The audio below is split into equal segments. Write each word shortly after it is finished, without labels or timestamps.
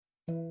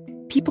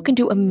People can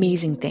do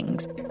amazing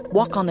things.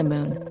 Walk on the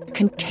moon,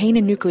 contain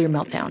a nuclear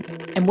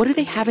meltdown. And what do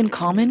they have in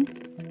common?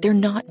 They're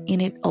not in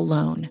it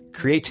alone.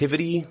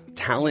 Creativity,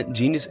 talent,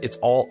 genius, it's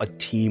all a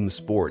team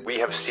sport. We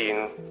have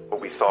seen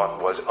what we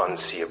thought was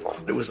unseeable.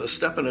 It was a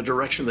step in a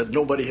direction that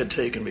nobody had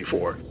taken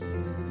before.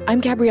 I'm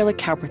Gabriella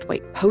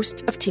Cowperthwaite,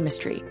 host of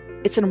Teamistry.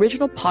 It's an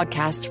original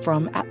podcast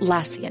from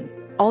Atlassian,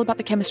 all about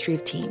the chemistry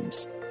of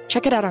teams.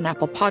 Check it out on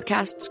Apple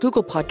Podcasts,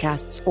 Google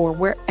Podcasts, or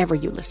wherever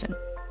you listen.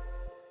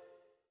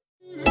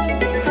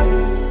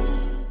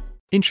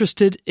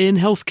 Interested in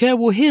healthcare?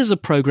 Well, here's a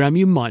programme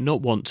you might not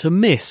want to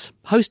miss.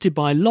 Hosted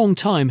by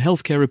long-time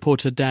healthcare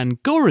reporter Dan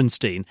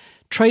Gorenstein,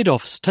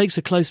 Trade-Offs takes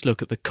a close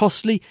look at the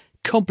costly,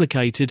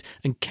 complicated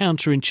and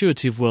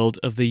counterintuitive world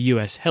of the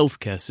US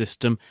healthcare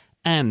system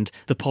and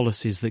the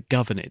policies that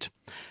govern it.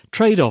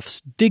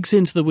 Trade-Offs digs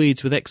into the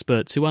weeds with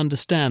experts who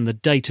understand the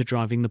data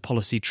driving the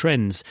policy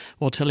trends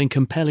while telling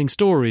compelling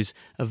stories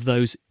of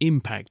those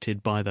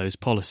impacted by those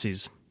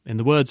policies. In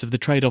the words of the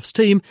Trade-Offs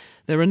team,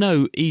 there are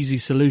no easy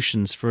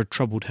solutions for a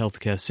troubled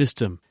healthcare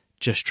system,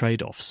 just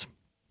trade-offs.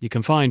 You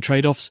can find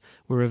Trade-Offs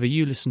wherever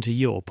you listen to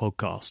your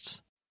podcasts.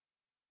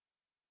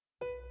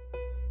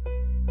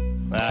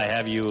 I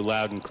have you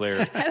loud and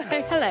clear.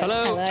 Hello.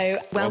 Hello. Hello.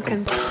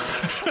 Welcome.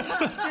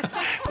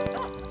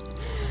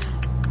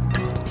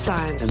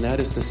 Science. And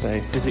that is to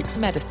say, Physics,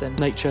 Medicine.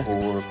 nature,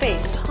 or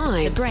Space.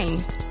 Time. The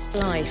brain.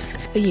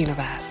 Life. The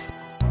universe.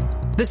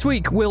 This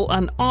week, will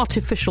an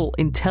artificial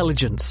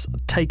intelligence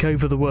take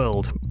over the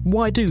world?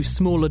 Why do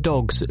smaller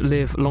dogs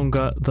live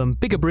longer than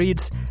bigger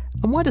breeds?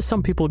 And why do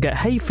some people get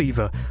hay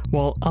fever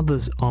while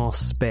others are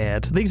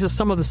spared? These are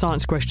some of the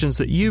science questions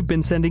that you've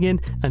been sending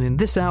in, and in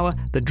this hour,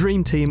 the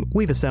dream team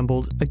we've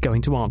assembled are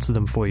going to answer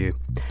them for you.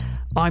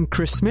 I'm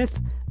Chris Smith,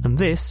 and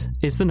this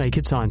is The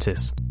Naked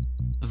Scientists.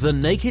 The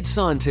Naked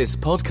Scientists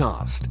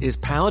podcast is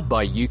powered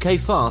by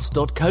ukfast.co.uk.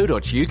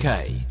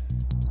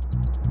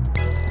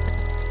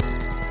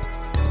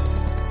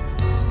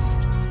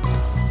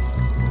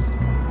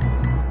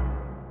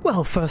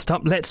 Well, first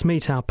up, let's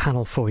meet our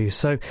panel for you.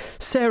 So,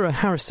 Sarah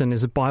Harrison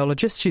is a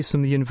biologist. She's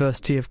from the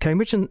University of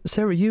Cambridge. And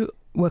Sarah, you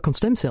work on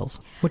stem cells.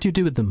 What do you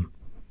do with them?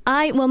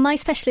 My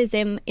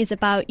specialism is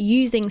about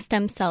using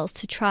stem cells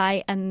to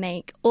try and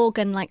make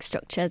organ-like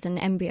structures and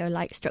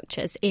embryo-like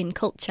structures in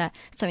culture.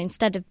 So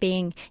instead of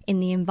being in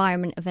the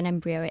environment of an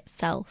embryo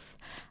itself.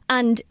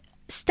 And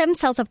stem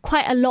cells have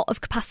quite a lot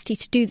of capacity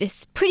to do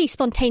this pretty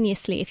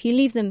spontaneously. If you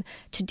leave them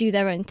to do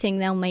their own thing,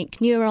 they'll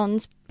make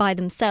neurons by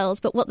themselves.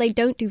 But what they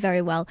don't do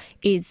very well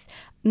is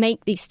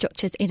make these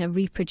structures in a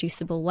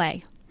reproducible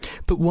way.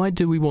 But why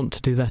do we want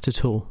to do that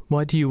at all?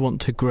 Why do you want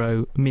to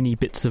grow mini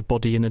bits of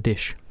body in a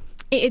dish?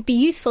 It would be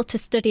useful to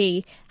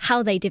study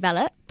how they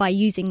develop by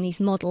using these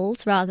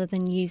models rather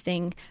than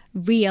using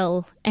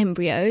real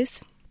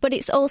embryos. But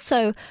it's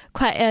also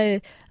quite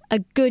a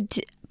good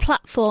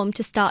platform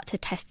to start to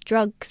test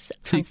drugs.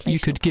 So you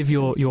could give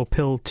your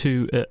pill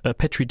to a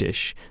petri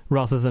dish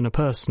rather than a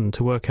person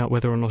to work out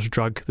whether or not a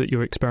drug that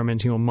you're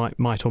experimenting on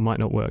might or might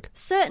not work.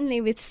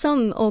 Certainly with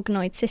some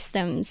organoid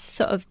systems,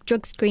 sort of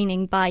drug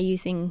screening by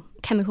using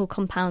chemical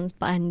compounds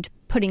and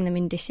putting them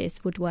in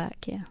dishes would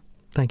work, yeah.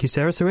 Thank you,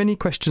 Sarah. So any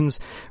questions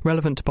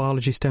relevant to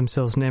biology, stem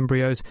cells and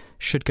embryos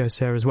should go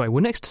Sarah's way.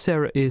 Well, next to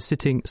Sarah is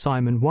sitting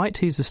Simon White.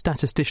 He's a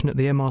statistician at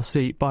the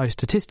MRC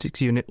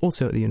Biostatistics Unit,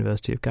 also at the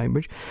University of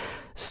Cambridge.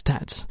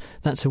 Stats,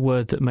 that's a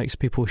word that makes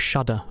people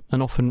shudder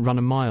and often run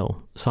a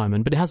mile,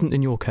 Simon, but it hasn't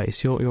in your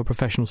case. You're a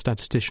professional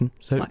statistician.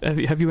 So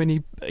have you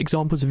any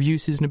examples of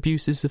uses and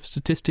abuses of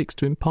statistics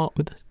to impart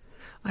with us?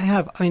 I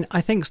have. I mean,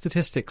 I think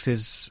statistics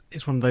is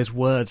one of those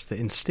words that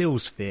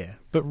instills fear,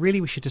 but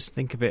really we should just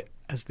think of it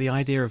as the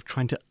idea of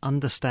trying to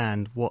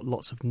understand what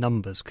lots of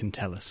numbers can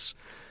tell us.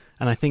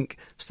 And I think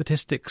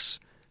statistics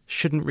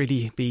shouldn't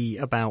really be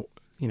about,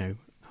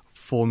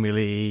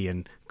 formulae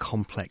and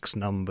complex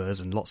numbers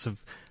and lots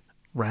of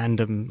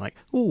random,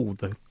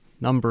 the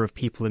number of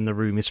people in the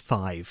room is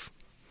 5.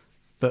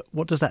 But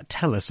what does that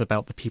tell us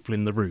about the people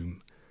in the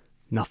room?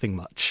 Nothing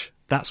much.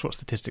 That's what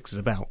statistics is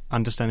about,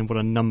 understanding what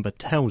a number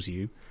tells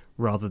you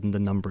rather than the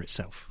number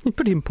itself. It's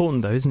pretty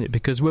important, though, isn't it?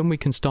 Because when we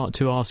can start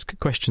to ask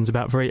questions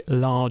about very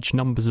large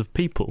numbers of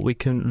people, we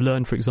can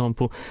learn, for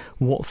example,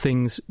 what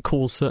things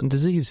cause certain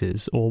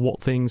diseases or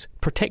what things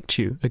protect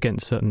you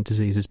against certain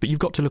diseases. But you've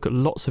got to look at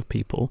lots of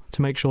people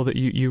to make sure that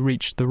you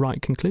reach the right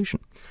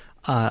conclusion.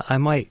 I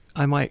might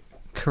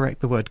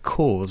correct the word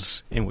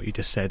cause in what you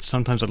just said.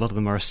 Sometimes a lot of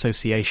them are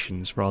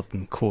associations rather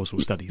than causal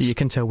studies. You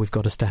can tell we've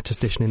got a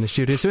statistician in the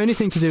studio. So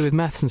anything to do with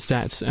maths and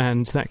stats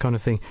and that kind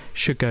of thing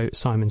should go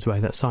Simon's way.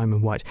 That's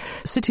Simon White.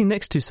 Sitting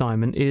next to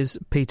Simon is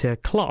Peter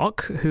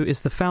Clark, who is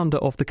the founder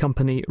of the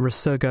company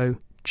Resurgo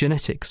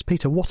Genetics.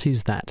 Peter, what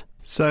is that?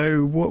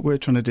 So what we're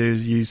trying to do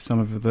is use some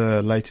of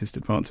the latest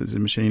advances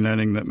in machine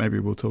learning that maybe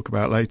we'll talk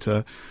about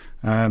later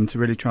to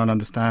really try and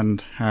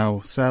understand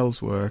how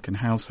cells work and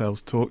how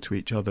cells talk to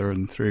each other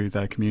and through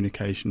their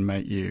communication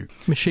make you.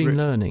 Machine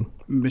learning?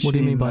 machine What do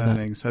you mean by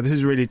learning. that? So this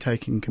is really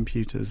taking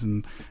computers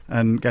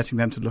and getting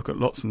them to look at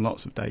lots and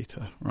lots of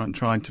data, right, and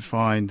trying to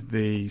find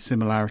the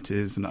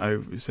similarities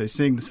so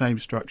seeing the same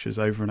structures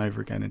over and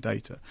over again in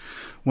data.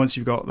 Once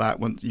you've got that,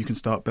 you can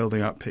start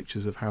building up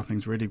pictures of how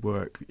things really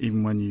work,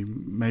 even when you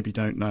maybe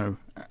don't know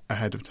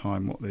ahead of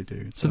time what they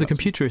do. So the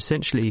computer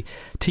essentially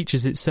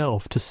teaches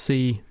itself to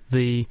see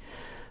the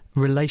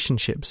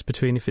relationships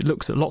between, if it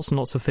looks at lots and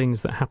lots of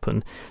things that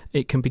happen,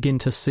 it can begin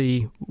to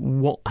see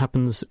what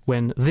happens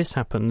when this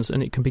happens,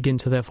 and it can begin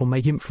to therefore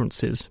make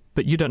inferences.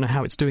 But you don't know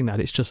how it's doing that.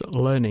 It's just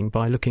learning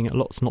by looking at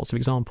lots and lots of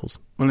examples.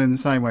 Well, in the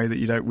same way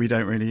that we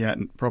don't really yet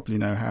properly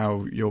know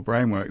how your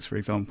brain works, for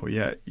example,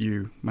 yet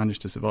you manage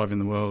to survive in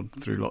the world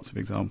through lots of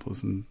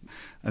examples and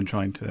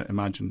trying to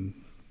imagine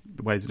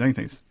the ways of doing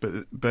things.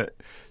 But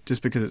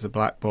just because it's a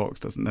black box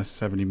doesn't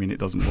necessarily mean it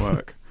doesn't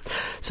work.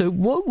 So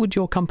what would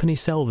your company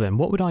sell then?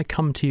 What would I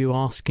come to you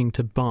asking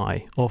to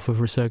buy off of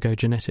Resurgo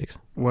Genetics?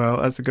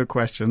 Well, that's a good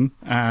question,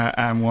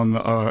 and one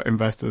that our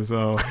investors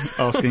are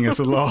asking us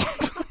a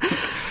lot.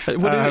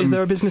 Is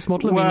there a business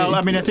model?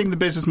 I think the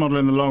business model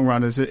in the long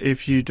run is that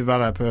if you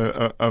develop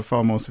a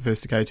far more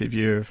sophisticated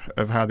view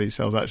of how these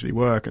cells actually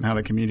work and how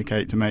they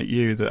communicate to make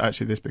you, that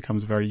actually this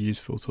becomes a very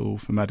useful tool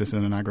for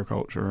medicine and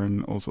agriculture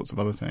and all sorts of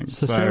other things.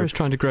 So Sarah's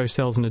trying to grow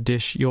cells in a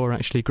dish. You're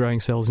actually growing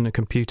cells in a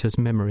computer's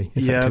memory.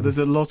 Yeah, there's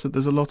a lot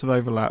of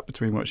overlap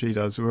between what she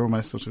does. We're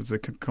almost sort of the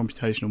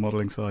computational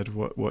modelling side of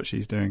what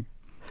she's doing.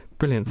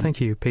 Brilliant.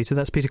 Thank you, Peter.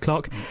 That's Peter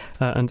Clark.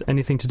 And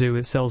anything to do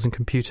with cells and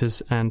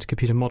computers and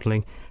computer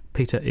modelling,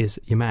 Peter is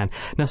your man.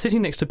 Now,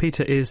 sitting next to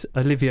Peter is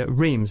Olivia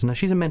Reams. Now,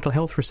 she's a mental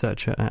health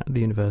researcher at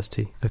the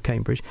University of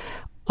Cambridge.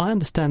 I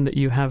understand that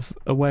you have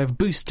a way of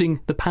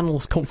boosting the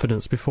panel's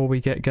confidence before we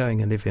get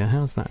going, Olivia.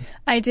 How's that?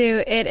 I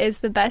do. It is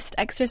the best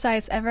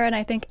exercise ever, and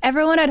I think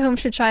everyone at home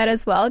should try it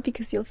as well,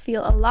 because you'll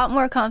feel a lot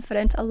more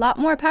confident, a lot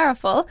more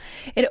powerful.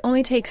 It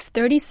only takes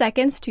 30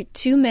 seconds to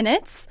 2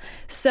 minutes.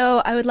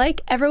 So I would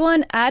like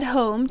everyone at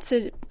home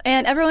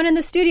and everyone in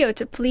the studio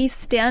to please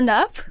stand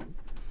up.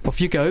 Off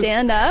you go.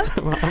 Stand up.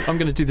 I'm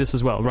going to do this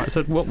as well. Right,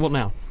 so what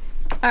now?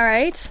 All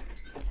right.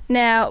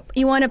 Now,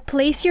 you want to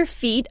place your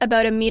feet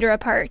about 1 meter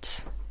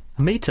apart.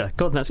 A meter?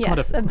 God, that's quite a...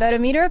 Yes, about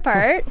 1 meter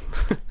apart.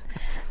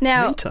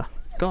 Now, meter.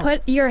 God.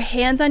 Put your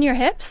hands on your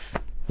hips.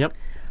 Yep.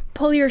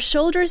 Pull your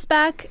shoulders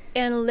back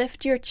and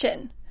lift your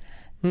chin.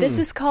 This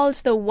is called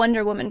the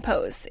Wonder Woman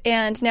pose.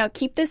 And now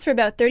keep this for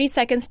about 30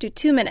 seconds to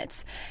 2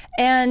 minutes.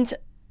 And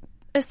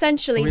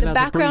essentially, the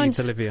background.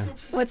 To breathe, Olivia?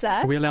 What's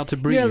that? Are we allowed to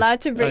breathe? You're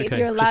allowed to breathe. Okay,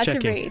 you're allowed to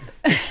breathe.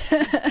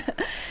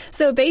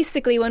 So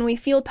basically, when we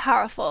feel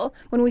powerful,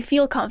 when we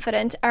feel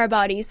confident, our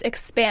bodies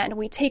expand.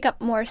 We take up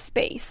more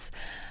space.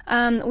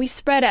 We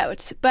spread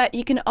out. But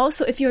you can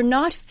also, if you're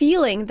not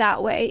feeling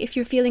that way, if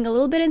you're feeling a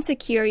little bit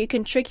insecure, you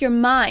can trick your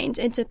mind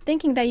into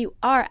thinking that you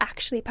are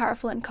actually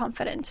powerful and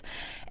confident.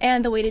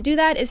 And the way to do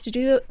that is to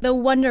do the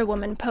Wonder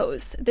Woman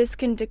pose. This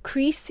can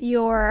decrease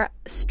your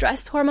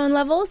stress hormone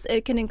levels.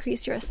 It can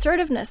increase your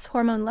assertiveness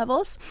hormone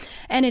levels.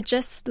 And it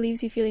just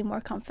leaves you feeling more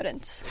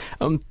confident.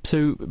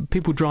 So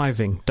people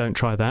driving, don't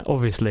try that,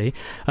 obviously.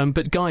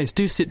 But guys,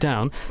 do sit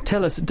down.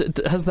 Tell us,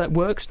 has that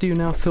worked? Do you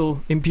now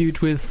feel imbued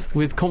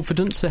with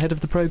confidence ahead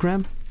of the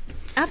programme?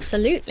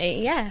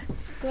 Absolutely, yeah.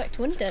 It's worked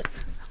wonders.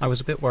 I was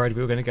a bit worried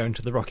we were going to go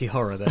into the Rocky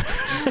Horror there.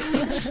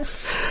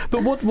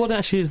 But what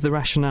actually is the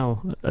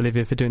rationale,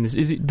 Olivia, for doing this?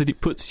 Is it that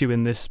it puts you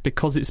in this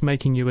because it's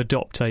making you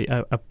adopt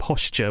a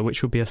posture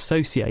which will be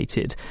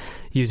associated,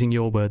 using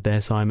your word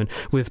there, Simon,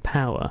 with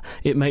power?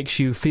 It makes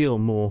you feel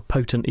more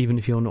potent even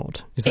if you're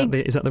not. Is that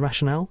the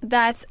rationale?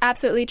 That's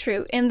absolutely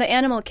true. In the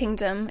animal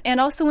kingdom,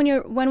 and also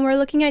when we're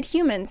looking at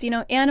humans,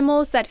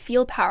 animals that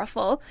feel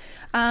powerful,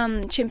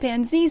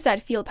 chimpanzees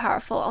that feel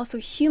powerful, also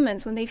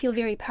humans, when they feel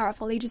very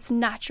powerful, they just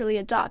naturally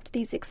adopt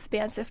these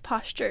expansive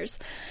postures.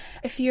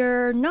 If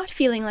you're not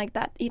feeling like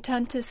that, you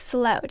tend to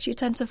slouch, you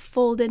tend to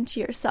fold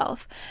into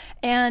yourself.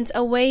 And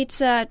a way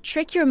to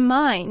trick your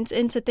mind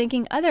into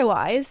thinking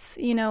otherwise,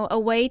 a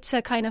way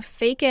to kind of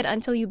fake it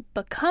until you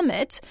become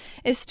it,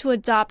 is to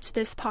adopt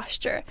this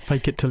posture.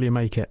 Fake it till you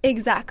make it.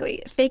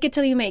 Exactly. Fake it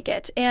till you make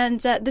it. And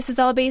this is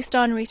all based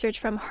on research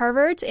from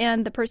Harvard,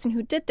 and the person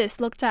who did this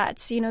looked at,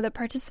 the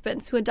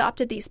participants who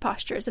adopted these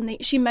postures,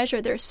 and she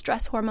measured their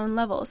stress hormone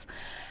levels.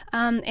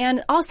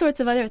 And all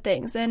sorts of other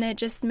things. And it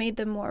just made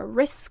them more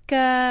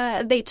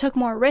they took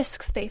more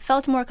risks, they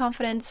felt more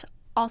confident,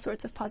 all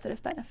sorts of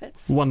positive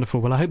benefits.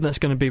 Wonderful. Well, I hope that's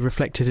going to be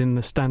reflected in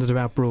the standard of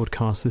our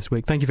broadcast this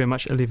week. Thank you very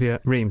much, Olivia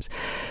Reams.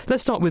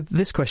 Let's start with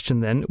this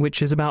question then,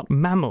 which is about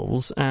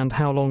mammals and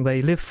how long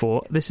they live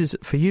for. This is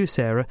for you,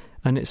 Sarah,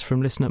 and it's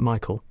from listener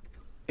Michael.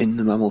 In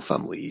the mammal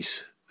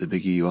families, the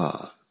bigger you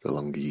are, the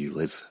longer you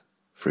live.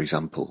 For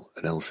example,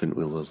 an elephant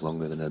will live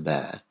longer than a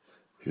bear,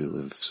 who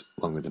lives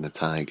longer than a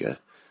tiger,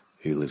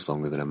 who lives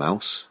longer than a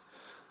mouse.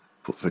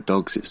 But for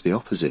dogs, it's the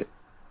opposite.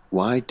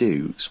 Why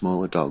do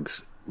smaller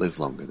dogs live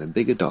longer than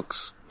bigger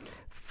dogs?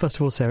 First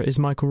of all, Sarah, is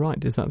Michael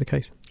right? Is that the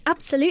case?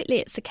 Absolutely,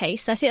 it's the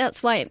case. I think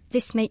that's why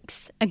this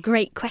makes a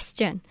great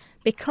question,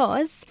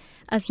 because,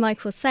 as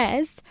Michael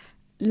says,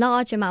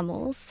 larger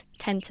mammals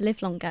tend to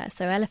live longer,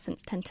 so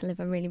elephants tend to live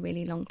a really,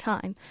 really long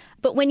time.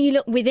 But when you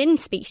look within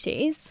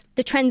species,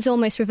 the trend's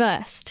almost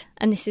reversed.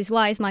 And this is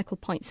why, as Michael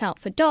points out,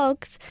 for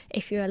dogs,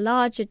 if you're a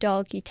larger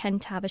dog, you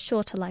tend to have a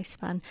shorter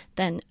lifespan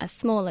than a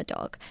smaller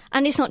dog.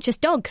 And it's not just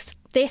dogs.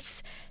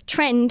 This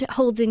trend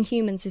holds in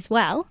humans as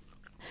well.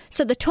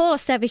 So the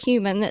tallest ever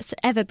human that's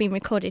ever been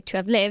recorded to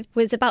have lived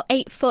was about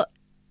 8 foot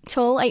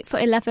tall,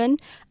 8'11".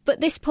 But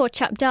this poor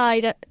chap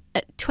died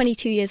at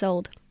 22 years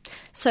old.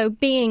 So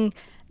being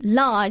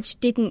large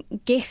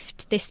didn't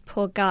gift this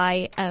poor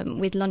guy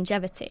with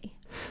longevity.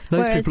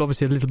 Those people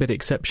obviously are a little bit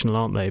exceptional,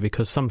 aren't they?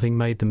 Because something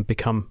made them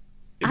become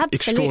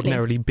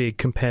extraordinarily big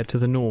compared to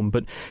the norm.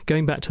 But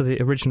going back to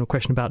the original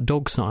question about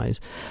dog size,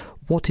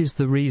 what is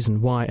the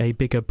reason why a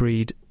bigger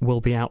breed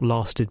will be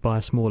outlasted by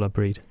a smaller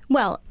breed?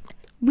 Well,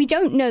 we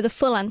don't know the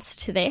full answer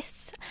to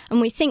this,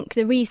 and we think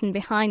the reason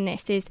behind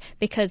this is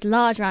because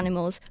larger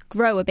animals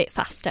grow a bit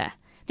faster.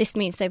 This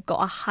means they've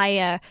got a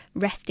higher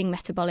resting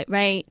metabolic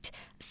rate,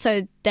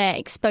 so they're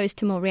exposed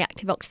to more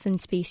reactive oxygen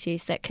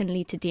species that can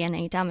lead to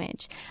DNA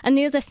damage. And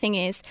the other thing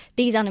is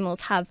these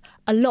animals have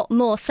a lot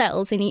more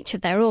cells in each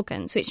of their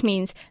organs, which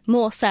means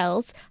more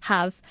cells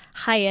have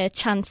higher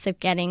chance of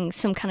getting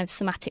some kind of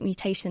somatic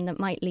mutation that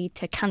might lead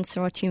to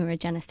cancer or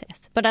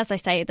tumorigenesis. But as I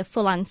say, the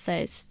full answer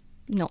is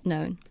not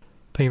known.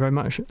 Thank you very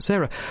much,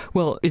 Sarah.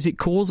 Well, is it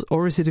cause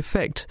or is it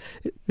effect?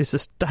 It's a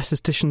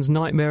statistician's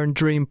nightmare and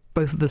dream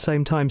both at the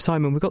same time.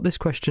 Simon, we've got this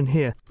question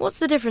here. What's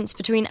the difference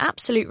between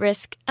absolute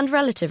risk and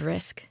relative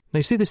risk? Now,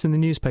 you see this in the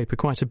newspaper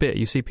quite a bit.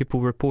 You see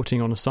people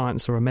reporting on a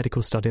science or a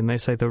medical study and they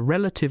say the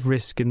relative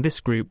risk in this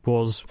group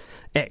was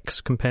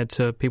X compared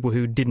to people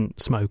who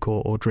didn't smoke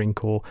or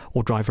drink or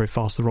drive very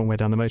fast the wrong way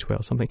down the motorway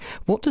or something.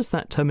 What does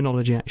that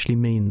terminology actually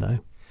mean,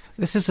 though?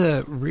 This is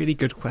a really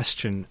good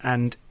question,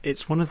 and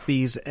it's one of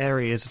these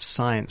areas of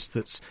science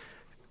that's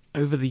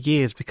over the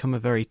years become a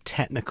very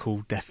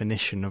technical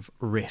definition of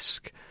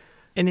risk.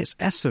 In its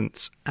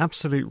essence,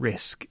 absolute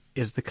risk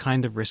is the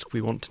kind of risk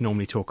we want to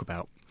normally talk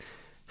about.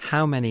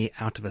 How many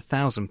out of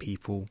 1,000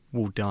 people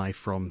will die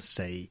from,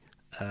 say,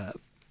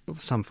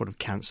 some sort of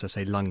cancer,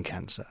 say lung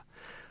cancer?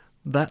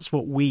 That's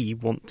what we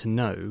want to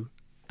know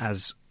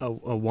as a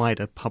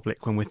wider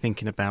public when we're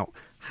thinking about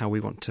how we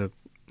want to,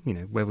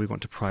 whether we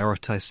want to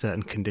prioritise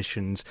certain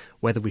conditions,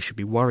 whether we should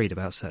be worried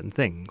about certain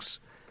things.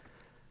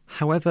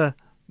 However,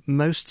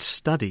 most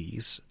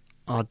studies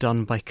are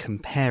done by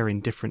comparing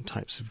different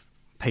types of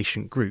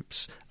patient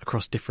groups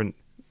across different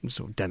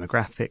sort of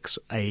demographics,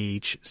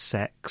 age,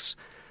 sex,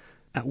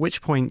 at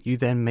which point you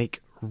then make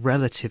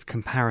relative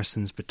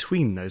comparisons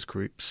between those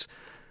groups.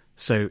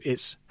 So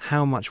it's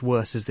how much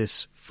worse is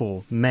this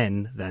for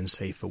men than,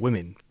 say, for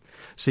women.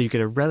 So you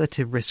get a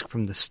relative risk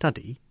from the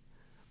study,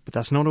 but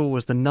that's not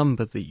always the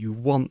number that you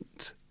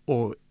want,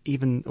 or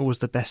even always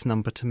the best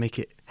number to make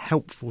it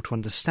helpful to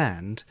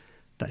understand.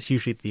 That's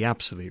usually the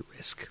absolute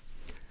risk.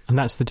 And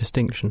that's the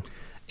distinction?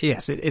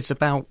 Yes, it's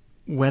about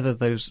what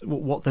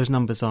those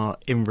numbers are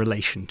in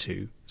relation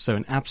to. So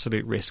an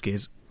absolute risk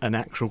is an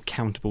actual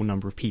countable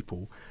number of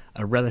people.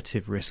 A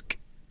relative risk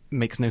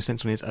makes no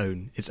sense on its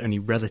own. It's only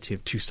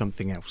relative to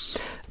something else.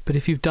 But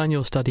if you've done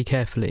your study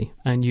carefully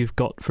and you've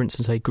got, for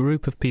instance, a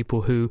group of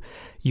people who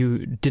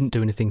you didn't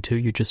do anything to,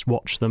 you just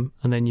watched them,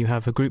 and then you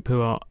have a group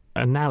who are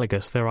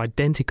analogous, they're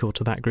identical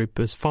to that group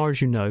as far as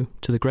you know,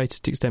 to the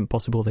greatest extent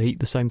possible. They eat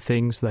the same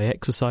things, they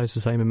exercise the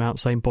same amount,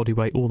 same body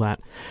weight, all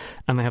that,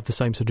 and they have the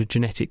same sort of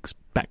genetics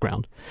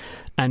background.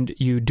 And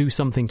you do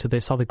something to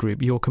this other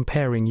group, you're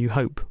comparing, you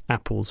hope,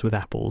 apples with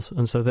apples,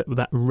 and so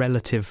that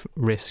relative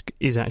risk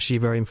is actually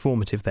very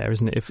informative there,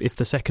 isn't it? If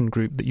the second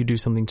group that you do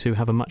something to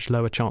have a much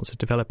lower chance of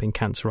developing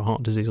cancer or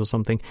heart disease or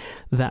something,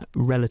 that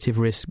relative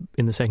risk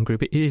in the second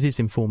group, it is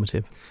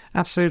informative.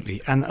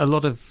 Absolutely, and a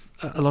lot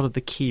of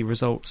the key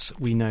results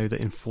we know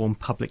that inform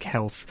public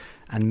health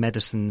and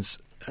medicines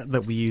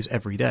that we use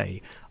every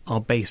day are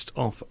based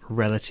off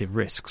relative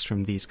risks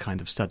from these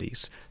kind of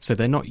studies. So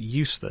they're not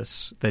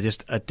useless, they're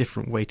just a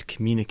different way to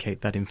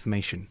communicate that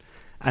information.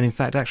 And in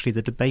fact, actually,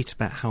 the debate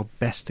about how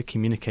best to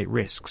communicate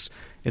risks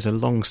is a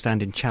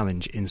long-standing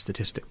challenge in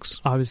statistics.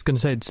 I was going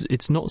to say,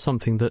 it's not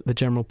something that the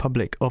general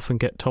public often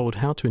get told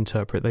how to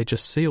interpret. They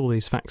just see all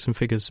these facts and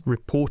figures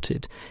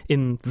reported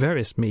in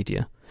various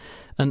media.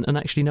 And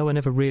actually no one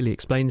ever really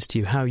explains to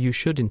you how you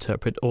should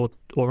interpret or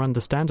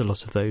understand a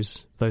lot of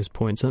those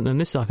points. And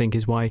this, I think,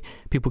 is why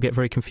people get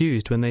very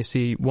confused when they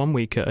see one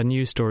week a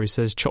news story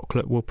says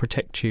chocolate will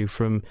protect you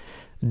from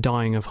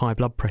dying of high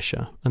blood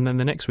pressure, and then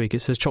the next week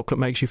it says chocolate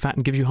makes you fat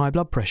and gives you high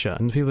blood pressure,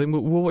 and people think,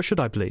 well, what should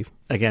I believe?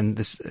 Again,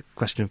 this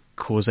question of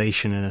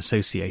causation and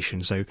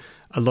association. So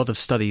a lot of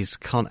studies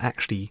can't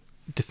actually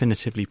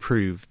definitively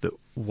prove that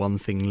one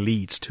thing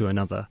leads to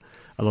another.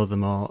 A lot of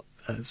them are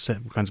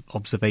certain kinds of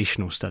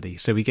observational study.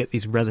 So we get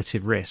these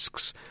relative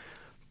risks,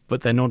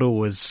 but they're not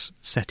always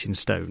set in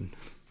stone.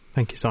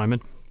 Thank you,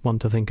 Simon. One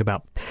to think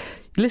about.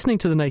 You're listening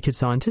to The Naked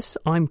Scientists.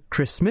 I'm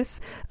Chris Smith,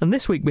 and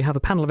this week we have a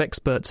panel of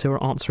experts who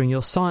are answering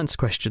your science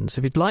questions.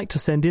 If you'd like to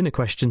send in a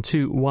question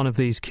to one of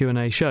these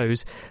Q&A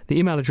shows, the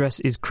email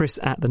address is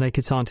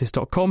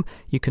chris@thenakedscientist.com.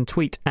 You can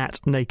tweet at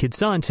Naked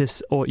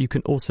Scientists, or you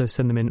can also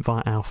send them in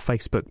via our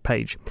Facebook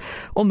page.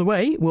 On the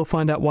way, we'll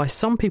find out why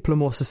some people are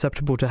more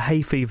susceptible to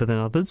hay fever than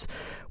others.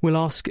 We'll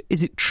ask,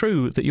 is it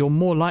true that you're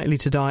more likely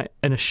to die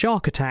in a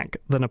shark attack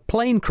than a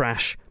plane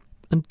crash?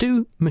 And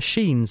do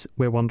machines,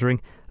 we're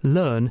wondering,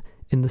 learn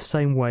in the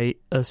same way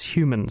as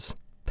humans?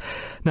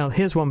 Now,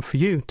 here's one for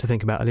you to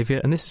think about,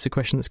 Olivia, and this is a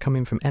question that's come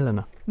in from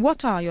Eleanor.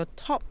 What are your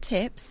top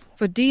tips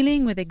for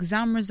dealing with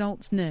exam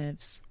results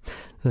nerves?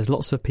 There's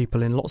lots of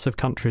people in lots of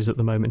countries at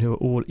the moment who are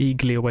all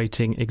eagerly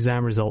awaiting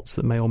exam results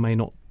that may or may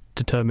not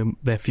determine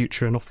their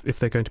future and if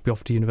they're going to be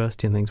off to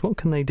university and things. What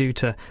can they do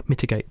to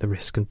mitigate the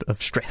risk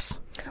of stress?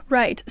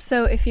 Right.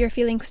 So if you're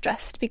feeling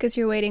stressed because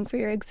you're waiting for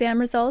your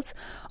exam results,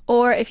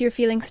 or if you're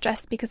feeling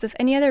stressed because of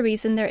any other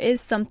reason, there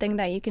is something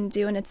that you can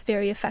do and it's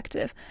very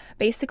effective.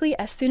 Basically,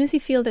 as soon as you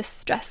feel this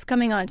stress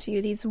coming onto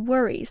you, these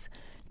worries,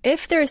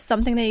 if there is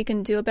something that you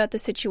can do about the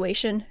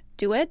situation,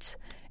 do it.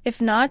 If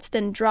not,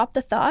 then drop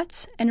the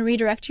thought and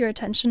redirect your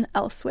attention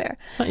elsewhere.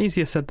 It's not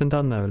easier said than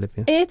done, though,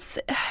 Olivia.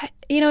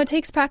 It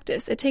takes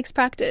practice. It takes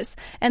practice.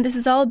 And this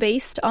is all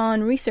based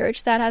on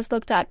research that has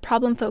looked at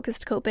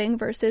problem-focused coping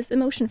versus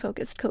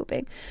emotion-focused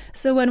coping.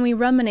 So when we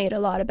ruminate a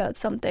lot about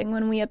something,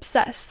 when we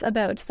obsess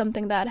about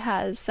something that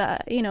has,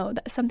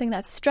 something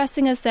that's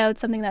stressing us out,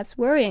 something that's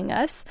worrying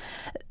us,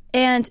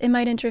 and it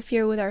might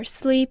interfere with our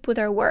sleep, with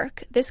our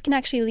work. This can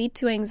actually lead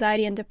to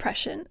anxiety and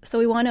depression. So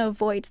we want to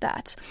avoid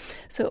that.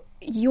 So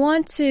you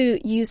want to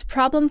use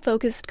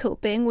problem-focused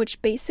coping,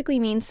 which basically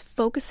means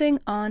focusing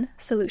on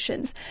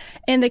solutions.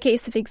 In the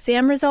case of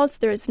exam results,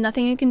 there is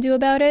nothing you can do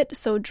about it.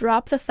 So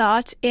drop the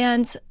thought,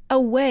 and a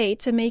way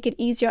to make it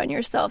easier on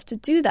yourself to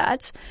do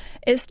that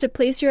is to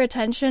place your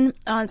attention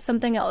on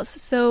something else.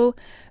 So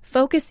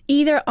focus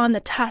either on the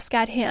task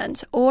at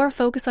hand or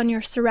focus on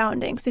your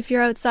surroundings. If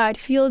you're outside,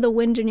 feel the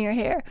wind in your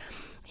hair.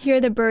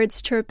 Hear the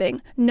birds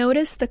chirping.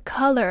 Notice the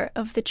color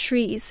of the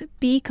trees.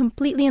 Be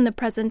completely in the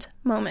present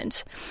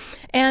moment.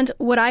 And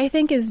what I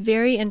think is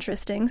very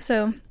interesting,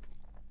 so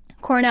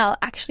Cornell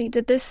actually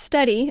did this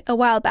study a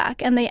while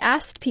back, and they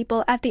asked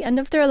people at the end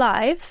of their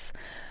lives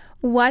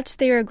what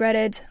they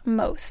regretted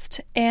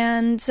most,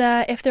 and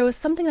if there was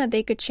something that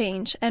they could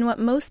change. And what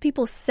most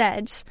people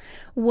said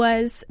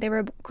was they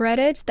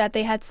regretted that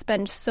they had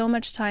spent so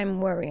much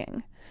time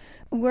worrying.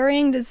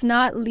 Worrying does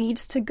not lead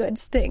to good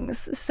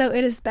things, so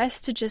it is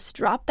best to just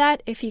drop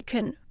that. If you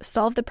can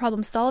solve the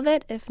problem, solve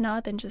it. If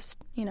not, then just,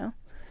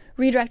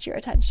 redirect your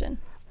attention.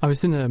 I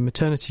was in a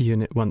maternity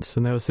unit once,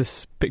 and there was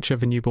this picture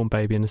of a newborn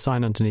baby and a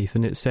sign underneath,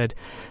 and it said,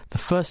 the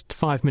first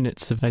 5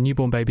 minutes of a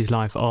newborn baby's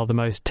life are the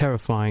most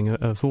terrifying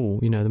of all,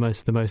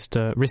 the most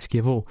risky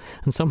of all.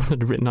 And someone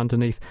had written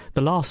underneath,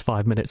 the last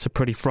 5 minutes are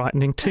pretty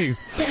frightening too.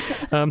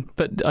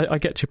 But I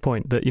get your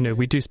point that,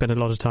 we do spend a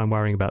lot of time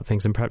worrying about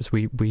things, and perhaps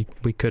we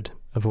could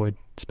avoid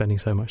spending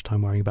so much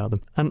time worrying about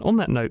them. And on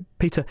that note,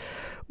 Peter,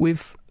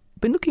 we've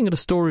been looking at a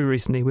story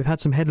recently. We've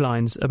had some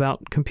headlines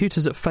about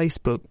computers at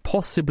Facebook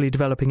possibly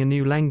developing a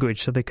new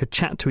language so they could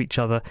chat to each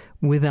other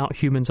without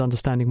humans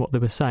understanding what they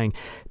were saying.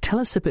 Tell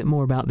us a bit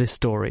more about this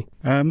story.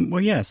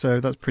 So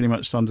that pretty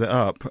much sums it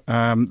up.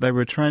 They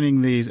were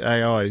training these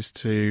AIs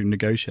to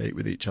negotiate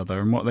with each other,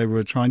 and what they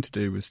were trying to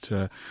do was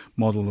to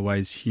model the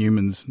ways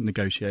humans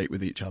negotiate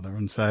with each other.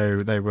 And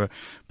so they were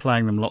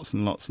playing them lots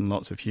and lots and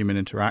lots of human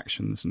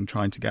interactions and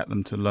trying to get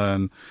them to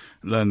learn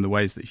the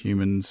ways that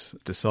humans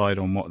decide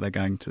on what they're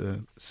going to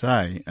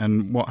say.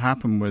 And what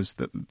happened was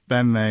that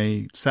then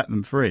they set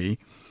them free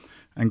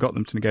and got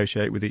them to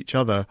negotiate with each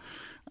other,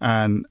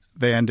 and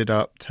they ended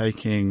up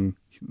taking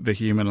the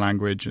human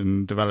language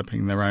and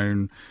developing their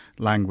own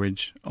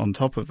language on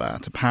top of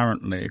that,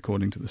 apparently,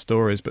 according to the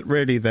stories. But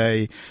really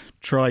they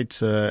tried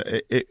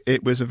to...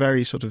 It was a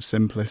very sort of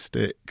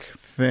simplistic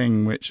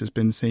thing which has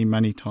been seen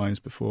many times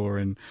before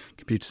in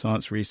computer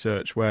science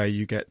research, where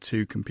you get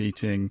two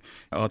competing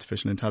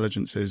artificial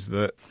intelligences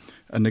that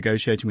are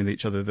negotiating with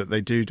each other, that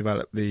they do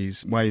develop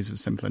these ways of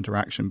simple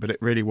interaction. But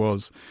it really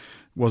wasn't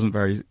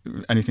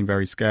anything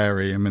very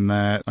scary. I mean,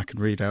 I could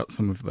read out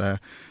some of their...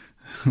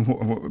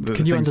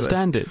 Can you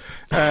understand it?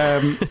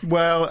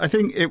 Well, I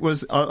think it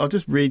was... I'll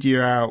just read you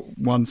out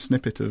one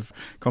snippet of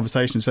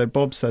conversation. So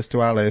Bob says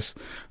to Alice,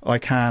 I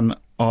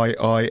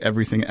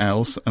everything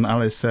else. And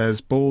Alice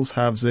says, balls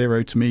have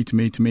 0 to me,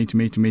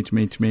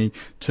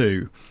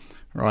 too.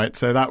 Right,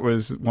 so that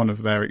was one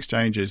of their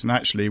exchanges. And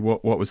actually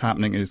what was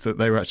happening is that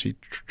they were actually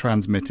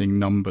transmitting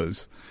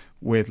numbers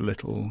with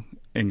little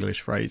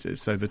English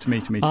phrases. So the to me.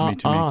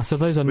 So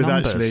those are was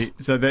numbers. Actually,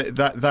 so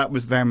that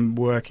was them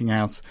working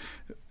out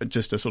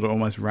just a sort of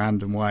almost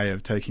random way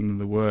of taking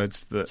the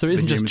words that. So it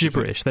isn't just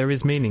gibberish. There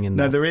is meaning in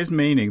that. No, there is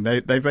meaning. They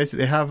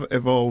basically have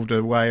evolved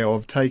a way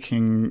of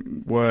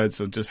taking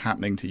words or just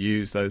happening to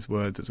use those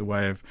words as a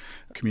way of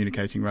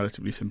communicating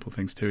relatively simple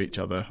things to each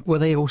other. Were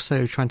they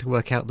also trying to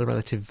work out the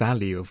relative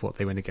value of what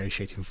they were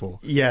negotiating for?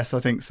 Yes, I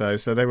think so.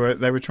 So they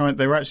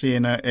were actually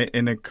in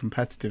a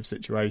competitive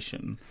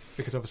situation,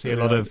 because obviously a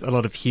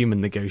lot of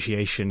human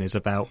negotiation is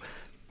about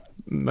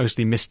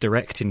mostly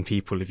misdirecting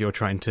people if you're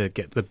trying to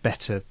get the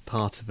better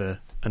part of a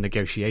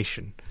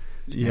negotiation.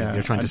 Yeah,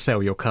 you're trying to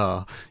sell your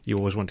car, you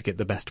always want to get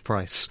the best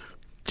price.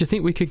 Do you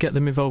think we could get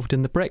them involved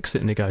in the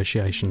Brexit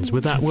negotiations?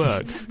 Would that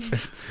work?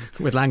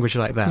 With language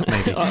like that,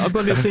 maybe.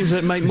 But it seems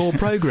to make more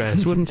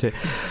progress, wouldn't it?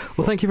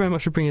 Well, thank you very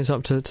much for bringing us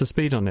up to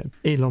speed on it.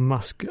 Elon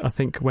Musk, I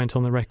think, went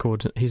on the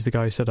record. He's the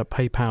guy who set up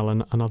PayPal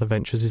and other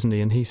ventures, isn't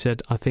he? And he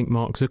said, I think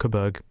Mark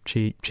Zuckerberg,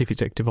 Chief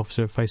Executive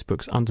Officer of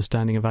Facebook's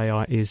understanding of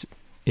AI is,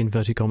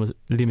 inverted commas,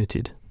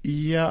 limited.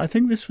 Yeah, I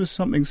think this was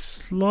something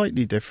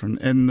slightly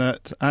different in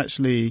that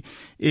actually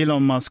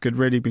Elon Musk had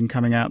really been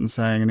coming out and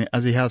saying, and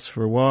as he has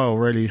for a while,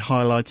 really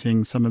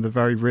highlighting some of the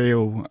very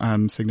real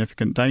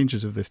significant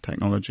dangers of this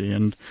technology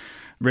and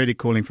really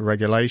calling for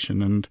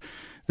regulation. And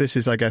this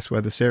is, I guess, where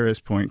the serious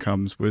point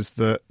comes, was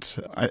that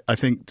I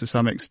think to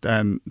some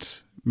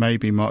extent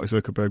maybe Mark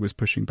Zuckerberg was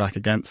pushing back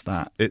against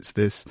that. It's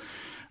this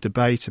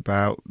debate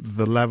about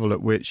the level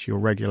at which you're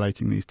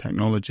regulating these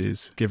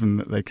technologies, given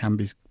that they can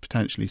be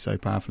potentially so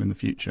powerful in the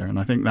future. And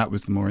I think that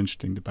was the more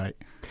interesting debate.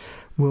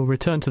 We'll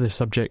return to this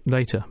subject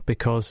later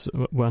because,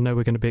 well, I know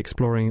we're going to be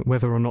exploring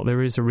whether or not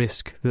there is a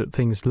risk that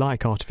things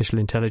like artificial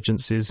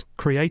intelligences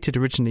created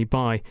originally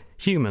by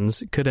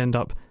humans could end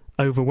up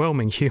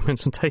overwhelming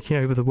humans and taking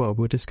over the world.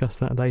 We'll discuss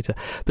that later.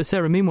 But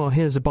Sarah, meanwhile,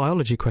 here's a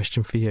biology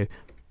question for you.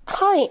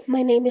 Hi,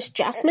 my name is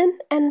Jasmine,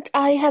 and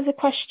I have a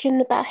question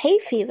about hay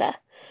fever.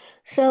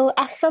 So,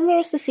 as summer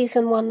is the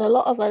season when a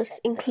lot of us,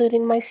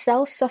 including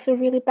myself, suffer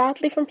really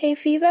badly from hay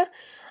fever,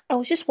 I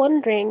was just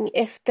wondering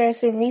if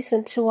there's a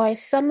reason to why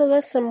some of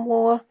us are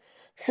more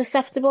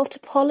susceptible to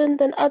pollen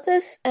than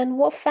others, and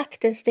what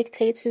factors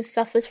dictate who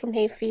suffers from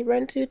hay fever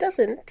and who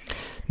doesn't.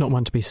 Not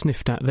one to be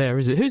sniffed at there,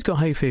 is it? Who's got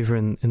hay fever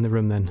in the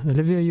room then?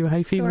 Olivia, are you a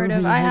hay fever? Sort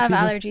of. I have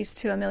allergies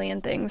to a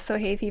million things, so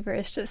hay fever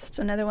is just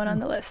another one on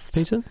the list.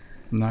 Peter?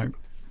 No.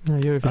 No,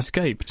 you've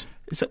escaped.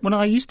 When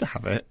I used to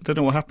have it, I don't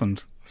know what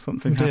happened.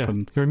 Something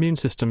happened. Your immune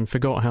system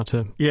forgot how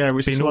to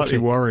which is slightly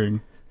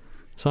worrying.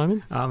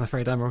 Simon? I'm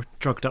afraid I'm all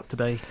drugged up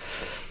today.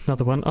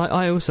 Another one.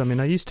 I also,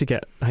 I used to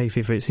get hay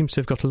fever. It seems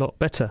to have got a lot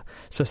better.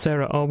 So,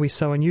 Sarah, are we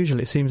so unusual?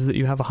 It seems that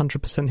you have a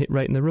 100% hit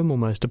rate in the room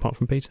almost, apart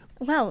from Peter.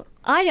 Well,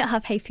 I don't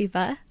have hay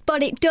fever,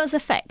 but it does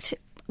affect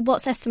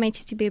what's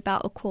estimated to be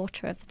about a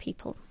quarter of the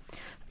people.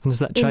 And has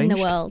that changed? In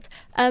the world.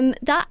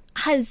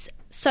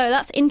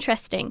 That's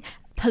interesting.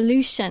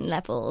 Pollution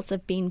levels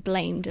have been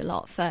blamed a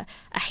lot for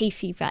a hay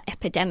fever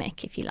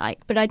epidemic, if you like,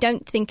 but I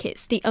don't think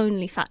it's the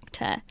only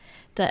factor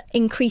that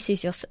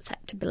increases your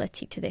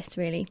susceptibility to this,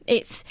 really.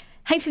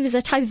 Hay fever is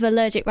a type of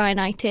allergic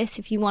rhinitis,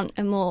 if you want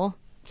a more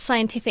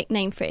scientific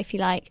name for it, if you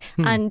like,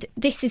 and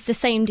this is the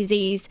same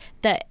disease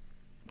that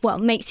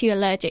makes you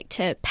allergic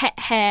to pet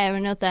hair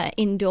and other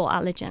indoor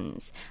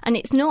allergens. And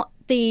it's not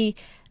the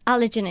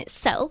allergen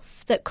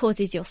itself that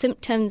causes your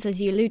symptoms,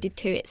 as you alluded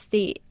to, it's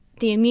the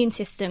immune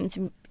system's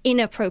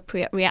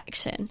inappropriate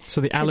reaction. So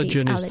the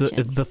allergen is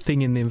the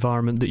thing in the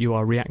environment that you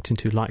are reacting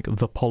to, like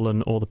the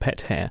pollen or the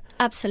pet hair.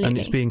 Absolutely. And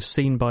it's being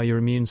seen by your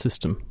immune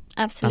system.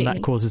 Absolutely. And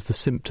that causes the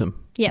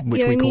symptom,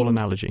 which we call an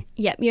allergy.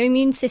 Yep, your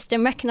immune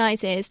system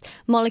recognises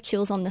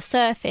molecules on the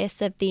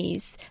surface of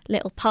these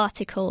little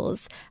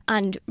particles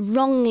and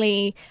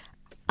wrongly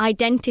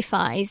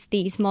identifies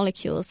these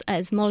molecules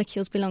as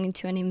molecules belonging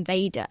to an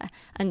invader,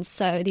 and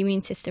so the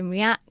immune system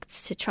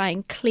reacts to try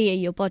and clear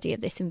your body of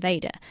this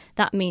invader.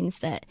 That means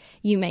that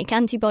you make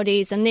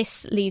antibodies, and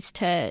this leads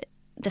to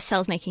the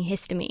cells making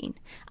histamine,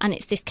 and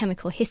it's this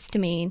chemical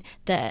histamine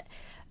that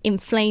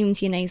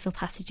inflames your nasal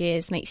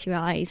passages, makes your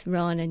eyes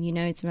run and your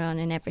nose run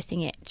and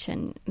everything itch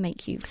and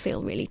make you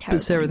feel really terrible.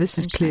 But Sarah, this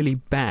is clearly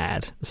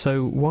bad,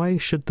 so why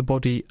should the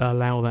body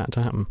allow that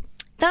to happen?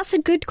 That's a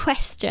good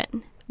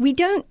question. We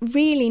don't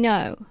really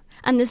know.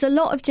 And there's a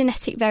lot of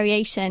genetic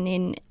variation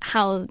in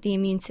how the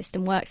immune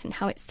system works and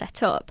how it's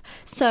set up.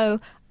 So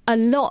a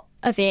lot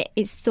of it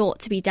is thought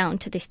to be down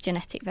to this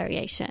genetic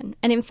variation.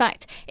 And in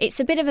fact, it's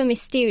a bit of a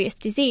mysterious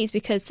disease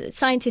because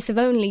scientists have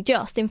only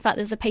just, in fact,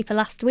 there's a paper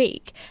last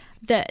week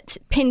that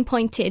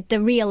pinpointed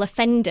the real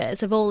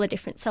offenders of all the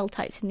different cell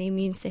types in the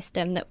immune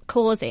system that were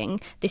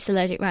causing this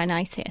allergic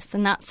rhinitis.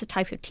 And that's a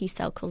type of T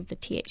cell called the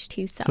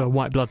Th2 cell. So a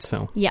white blood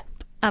cell? Yep.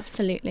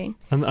 Absolutely.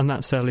 And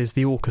that cell is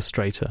the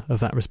orchestrator of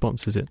that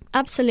response, is it?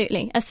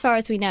 Absolutely, as far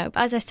as we know. But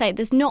as I say,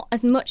 there's not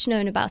as much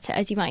known about it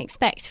as you might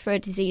expect for a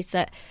disease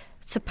that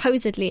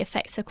supposedly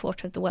affects a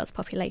quarter of the world's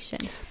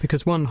population.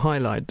 Because one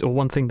highlight, or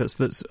one thing that's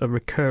a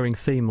recurring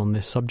theme on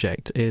this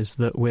subject is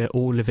that we're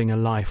all living a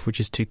life which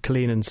is too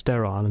clean and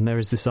sterile, and there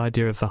is this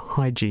idea of the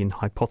hygiene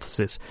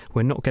hypothesis.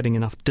 We're not getting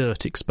enough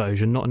dirt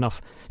exposure, not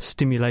enough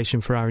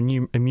stimulation for our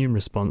immune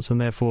response,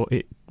 and therefore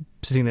it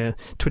sitting there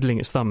twiddling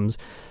its thumbs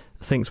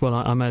thinks, well,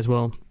 I may as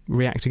well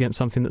react against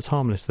something that's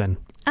harmless then.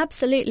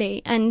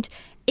 Absolutely. And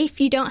if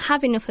you don't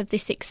have enough of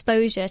this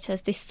exposure to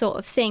this sort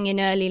of thing in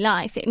early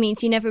life, it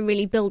means you never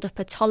really build up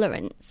a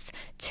tolerance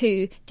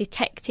to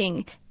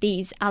detecting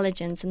these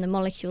allergens and the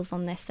molecules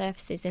on their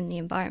surfaces in the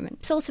environment.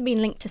 It's also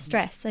been linked to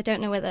stress. I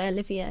don't know whether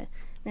Olivia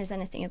knows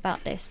anything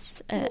about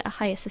this, a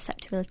higher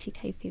susceptibility to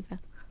hay fever.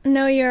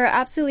 No, you're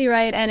absolutely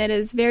right, and it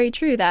is very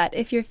true that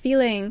if you're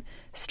feeling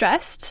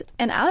stressed,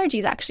 and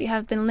allergies actually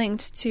have been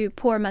linked to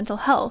poor mental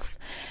health.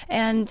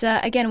 And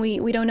again,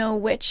 we don't know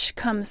which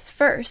comes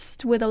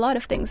first with a lot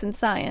of things in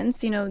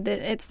science.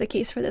 It's the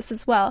case for this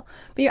as well.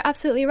 But you're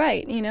absolutely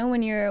right.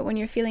 When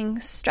you're feeling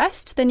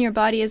stressed, then your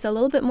body is a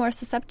little bit more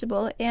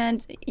susceptible,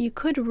 and you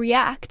could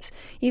react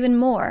even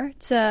more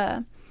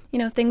to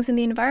things in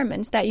the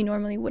environment that you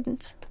normally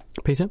wouldn't.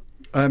 Peter?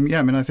 I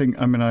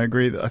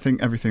agree that I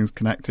think everything's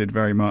connected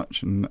very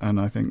much, and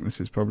I think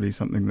this is probably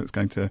something that's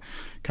going to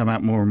come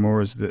out more and more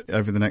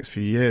over the next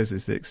few years,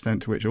 is the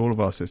extent to which all of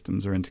our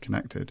systems are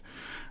interconnected.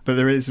 But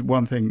there is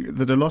one thing,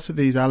 that a lot of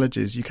these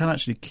allergies, you can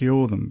actually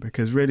cure them,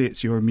 because really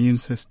it's your immune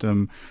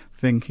system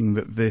thinking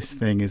that this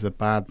thing is a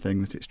bad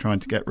thing that it's trying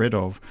to get rid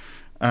of.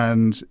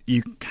 And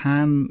you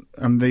can,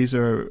 and these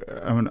are,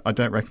 I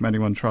don't recommend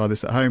anyone try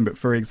this at home, but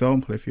for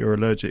example, if you're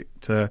allergic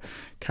to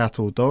cat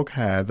or dog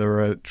hair,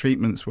 there are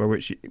treatments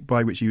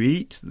by which you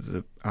eat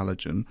the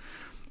allergen.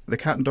 The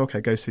cat and dog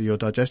hair goes through your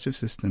digestive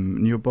system,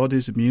 and your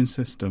body's immune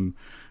system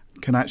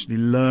can actually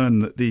learn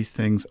that these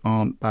things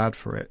aren't bad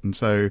for it. And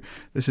so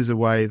this is a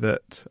way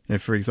that,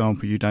 for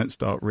example, you don't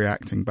start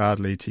reacting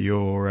badly to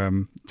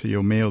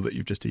your meal that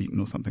you've just eaten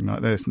or something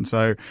like this. And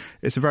so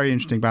it's a very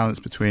interesting balance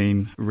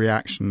between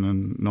reaction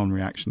and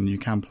non-reaction. You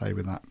can play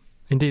with that.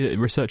 Indeed,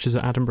 researchers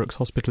at Addenbrooke's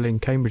Hospital in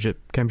Cambridge at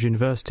Cambridge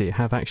University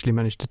have actually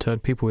managed to turn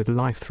people with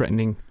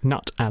life-threatening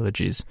nut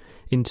allergies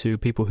into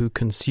people who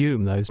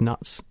consume those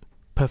nuts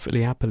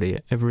perfectly happily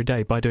every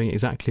day by doing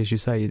exactly as you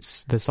say.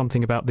 There's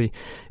something about the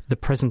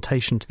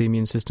presentation to the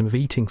immune system of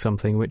eating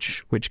something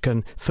which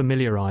can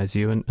familiarise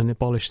you and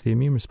abolish the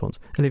immune response.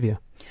 Olivia?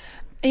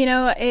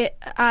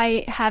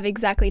 I have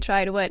exactly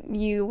tried what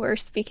you were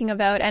speaking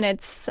about, and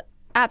it's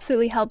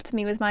absolutely helped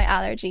me with my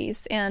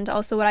allergies, and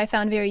also what I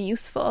found very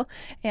useful,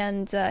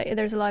 and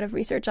there's a lot of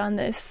research on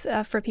this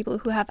for people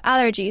who have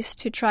allergies,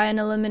 to try an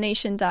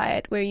elimination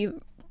diet where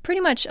you pretty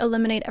much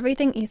eliminate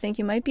everything you think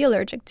you might be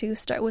allergic to.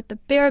 Start with the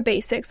bare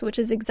basics, which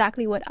is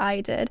exactly what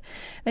I did.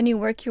 Then you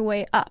work your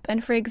way up.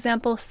 And for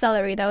example,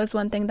 celery, that was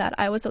one thing that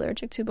I was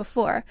allergic to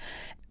before.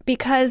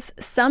 Because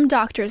some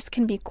doctors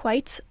can be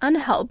quite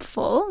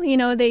unhelpful.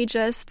 They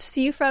just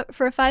see you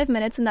for 5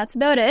 minutes and that's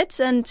about it,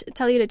 and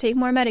tell you to take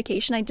more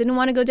medication. I didn't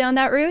want to go down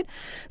that route,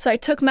 so I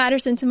took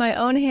matters into my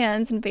own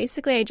hands, and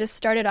basically I just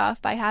started off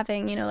by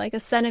having, like a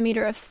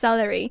centimeter of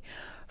celery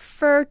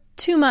for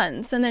 2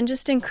 months, and then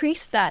just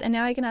increased that, and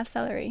now I can have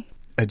celery.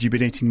 Had you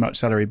been eating much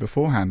celery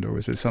beforehand, or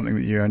was it something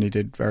that you only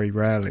did very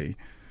rarely?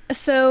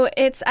 So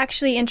it's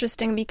actually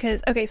interesting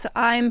because, so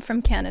I'm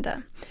from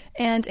Canada.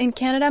 And in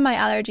Canada, my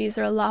allergies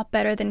are a lot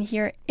better than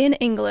here in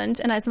England.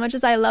 And as much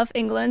as I love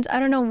England,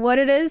 I don't know what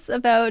it is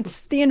about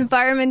the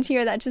environment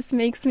here that just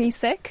makes me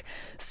sick.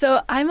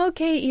 So I'm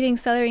okay eating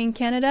celery in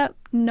Canada,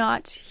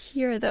 not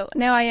here though.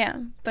 Now I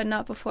am, but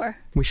not before.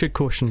 We should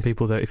caution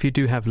people, though, if you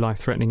do have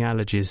life-threatening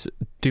allergies,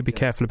 do be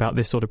careful about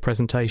this sort of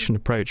presentation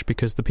approach,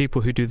 because the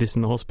people who do this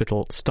in the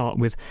hospital start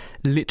with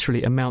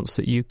literally amounts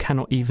that you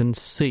cannot even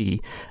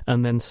see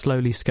and then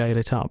slowly scale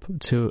it up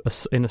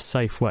in a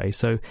safe way.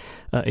 So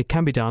it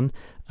can be done,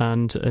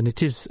 and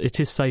it is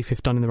safe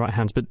if done in the right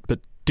hands, but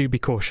do be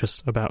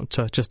cautious about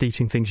just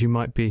eating things you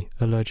might be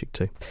allergic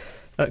to.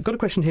 Got a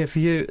question here for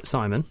you,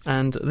 Simon,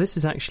 and this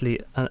is actually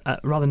a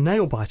rather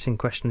nail-biting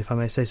question, if I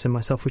may say so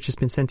myself, which has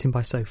been sent in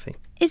by Sophie.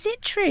 Is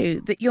it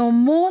true that you're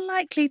more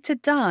likely to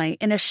die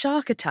in a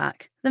shark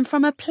attack than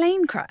from a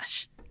plane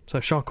crash? So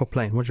shark or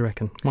plane, what do you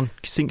reckon?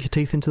 Sink your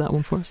teeth into that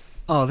one for us?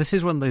 Oh, this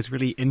is one of those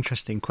really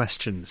interesting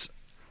questions,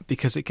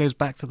 because it goes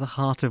back to the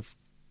heart of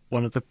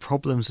one of the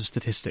problems of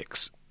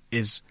statistics,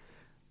 is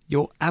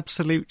your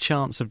absolute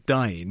chance of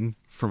dying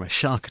from a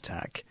shark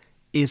attack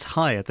is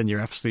higher than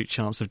your absolute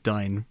chance of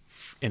dying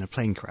in a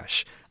plane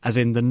crash, as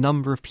in the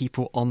number of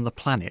people on the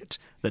planet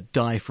that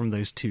die from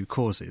those two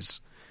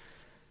causes.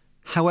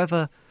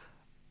 However,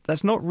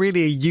 that's not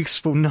really a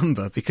useful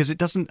number, because it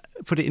doesn't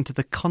put it into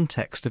the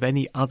context of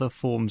any other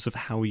forms of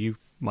how you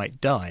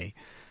might die.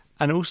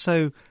 And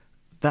also,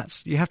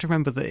 you have to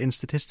remember that in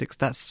statistics,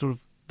 that's sort of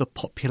the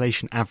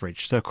population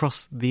average, so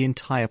across the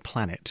entire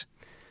planet.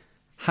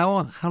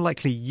 How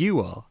likely you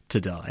are to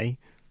die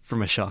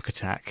from a shark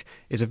attack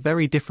is a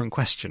very different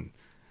question.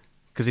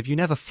 Because if you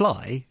never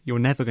fly, you're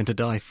never going to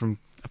die from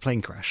a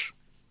plane crash.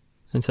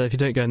 And so if you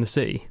don't go in the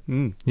sea,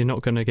 you're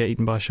not going to get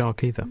eaten by a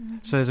shark either.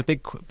 So there's a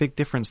big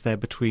difference there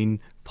between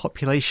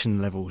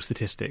population-level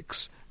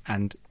statistics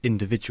and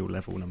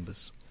individual-level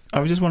numbers.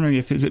 I was just wondering,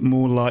 is it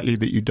more likely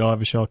that you die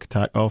of a shark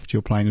attack after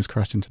your plane has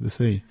crashed into the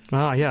sea?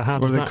 Ah, yeah. How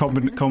does that...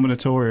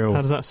 combinatorial...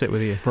 How does that sit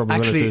with you?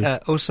 Actually,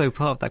 also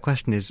part of that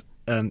question is,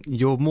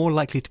 you're more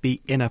likely to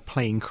be in a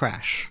plane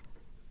crash.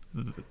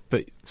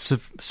 But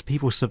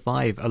people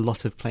survive a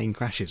lot of plane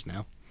crashes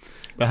now.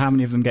 But how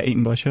many of them get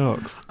eaten by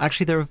sharks?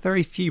 Actually, there are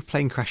very few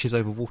plane crashes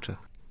over water.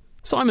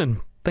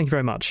 Simon, thank you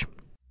very much.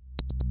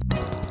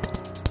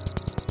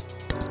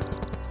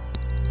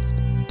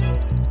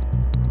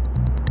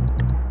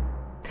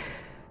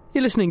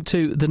 You're listening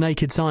to The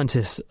Naked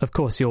Scientists, of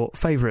course, your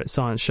favourite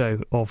science show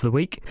of the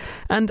week.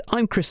 And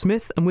I'm Chris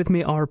Smith, and with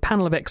me are a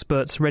panel of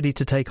experts ready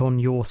to take on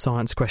your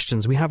science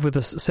questions. We have with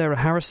us Sarah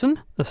Harrison,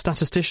 a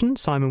statistician,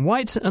 Simon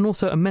White, and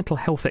also a mental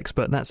health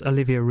expert, that's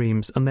Olivia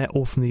Reams, and they're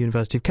all from the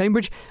University of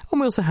Cambridge. And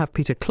we also have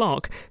Peter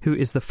Clark, who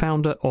is the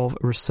founder of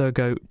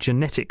Resurgo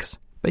Genetics.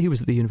 But he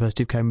was at the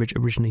University of Cambridge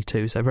originally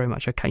too, so very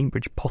much a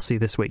Cambridge posse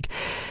this week.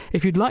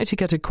 If you'd like to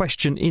get a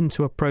question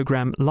into a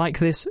programme like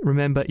this,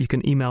 remember you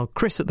can email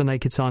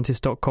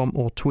chris@thenakedscientist.com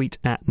or tweet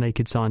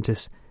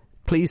 @nakedscientists.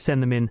 Please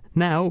send them in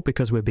now,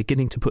 because we're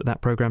beginning to put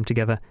that programme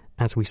together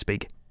as we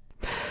speak.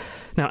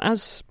 Now,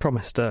 as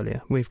promised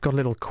earlier, we've got a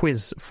little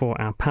quiz for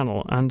our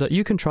panel, and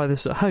you can try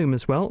this at home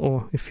as well,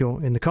 or if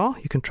you're in the car,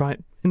 you can try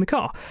it in the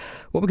car.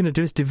 What we're going to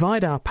do is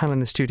divide our panel in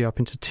the studio up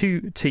into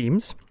two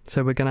teams.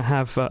 So we're going to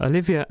have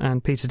Olivia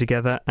and Peter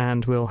together,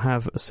 and we'll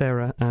have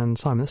Sarah and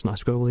Simon. That's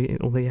nice, we've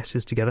got all the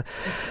S's together.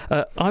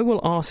 I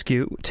will ask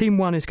you, Team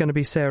 1 is going to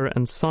be Sarah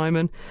and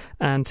Simon,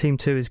 and Team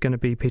 2 is going to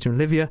be Peter and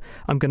Olivia.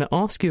 I'm going to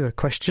ask you a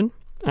question,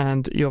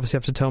 and you obviously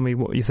have to tell me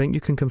what you think.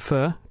 You can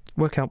confer,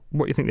 work out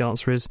what you think the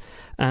answer is,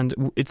 and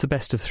it's the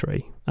best of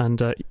three.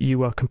 And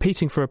you are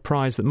competing for a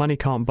prize that money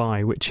can't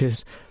buy, which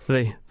is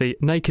the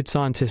Naked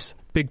Scientists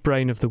Big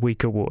Brain of the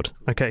Week award.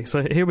 Okay,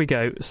 so here we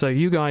go. So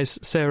you guys,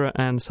 Sarah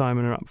and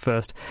Simon, are up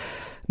first.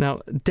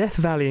 Now, Death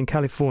Valley in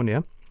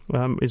California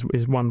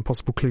is one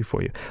possible clue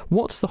for you.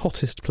 What's the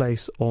hottest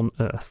place on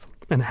Earth,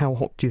 and how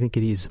hot do you think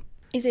it is?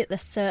 Is it the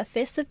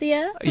surface of the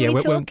Earth? Yeah,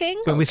 when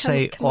we Or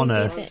say can on we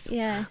give Earth. it-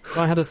 yeah.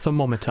 I had a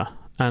thermometer,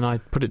 and I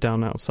put it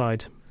down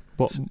outside.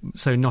 What?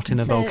 So not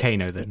in a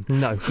volcano, then?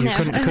 No, you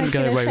couldn't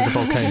go away with a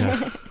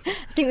volcano.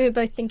 I think we were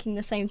both thinking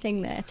the same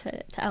thing there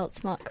to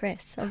outsmart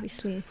Chris,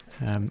 obviously.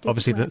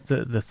 Obviously,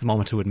 the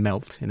thermometer would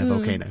melt in a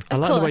volcano. I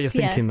like the way you're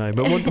thinking, though.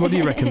 But what do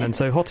you reckon, then?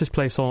 So, hottest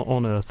place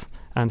on Earth,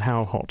 and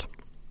how hot?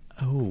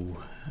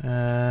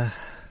 I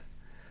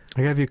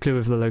gave you a clue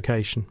of the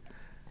location.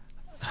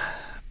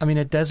 I mean,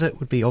 a desert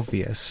would be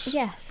obvious.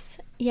 Yes.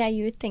 Yeah,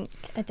 you would think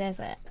a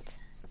desert.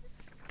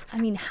 I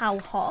mean, how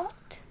hot?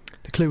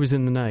 The clue was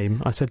in the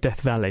name. I said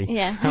Death Valley.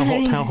 Yeah.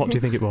 How hot do you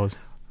think it was?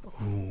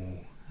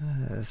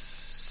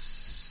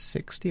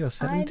 60 or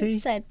 70? I'd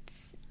have said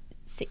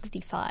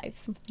 65,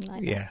 something like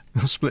that. Yeah,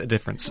 we'll split the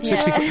difference.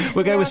 Yeah.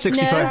 We'll go with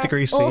 65 No.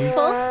 degrees C.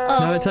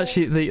 No, it's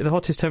actually the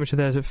hottest temperature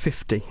there is at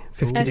 50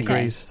 Okay.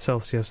 degrees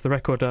Celsius. The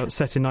record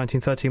set in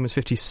 1913 was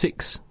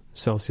 56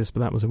 Celsius,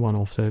 but that was a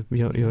one-off, so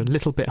you're a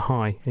little bit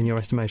high in your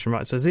estimation.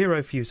 Right, so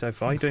 0 for you so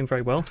far. You're doing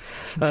very well.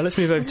 Let's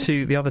move over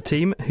to the other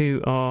team,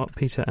 who are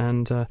Peter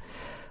and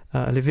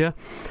Olivia.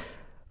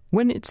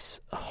 When it's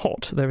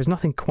hot, there is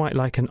nothing quite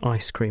like an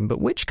ice cream, but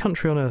which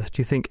country on Earth do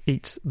you think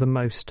eats the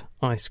most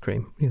ice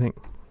cream? What do you think?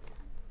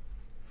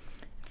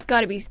 It's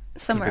got to be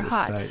somewhere It'd be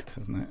hot. the States,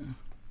 isn't it?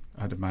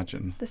 I'd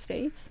imagine. The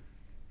States?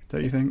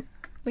 Don't you think?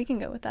 We can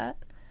go with that.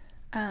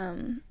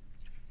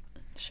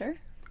 Sure.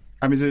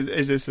 I mean,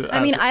 is this?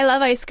 I mean, I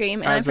love ice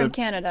cream, and I'm from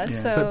Canada,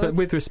 yeah. so... But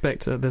with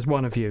respect, there's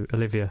one of you,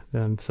 Olivia,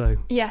 so...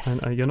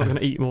 Yes. And you're not going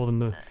to eat more than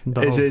the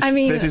Is whole... this,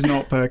 this is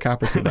not per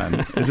capita,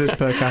 then? Is this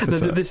per capita?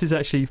 No, this is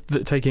actually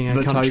taking a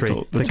The country.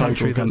 total- the the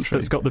country total country.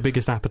 that's got the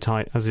biggest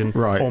appetite, as in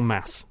en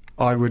masse.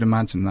 I would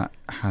imagine that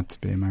had to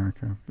be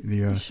America,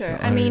 the Earth. Sure.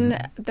 but I mean,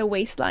 the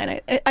waistline.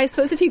 I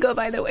suppose if you go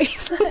by the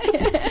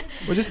waistline...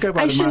 We'll just go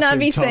by I the should not massive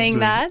be tubs saying of-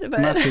 that,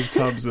 but... Massive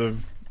tubs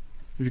of...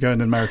 If you go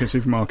in an American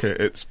supermarket,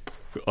 it's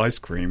ice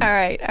cream. All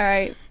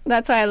right.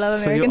 That's why I love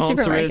So your American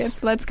answer supermarkets.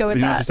 is Let's go with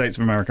the that. United States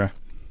of America.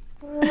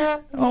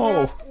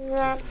 Oh.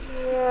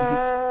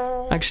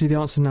 Actually, the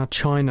answer is now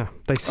China.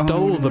 They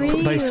stole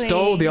they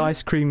stole the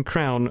ice cream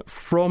crown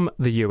from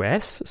the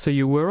US. So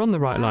you were on the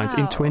right lines.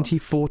 In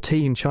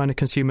 2014, China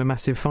consumed a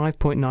massive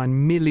 5.9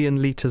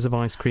 million litres of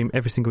ice cream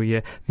every single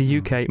year. The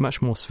UK,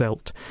 much more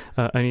svelte,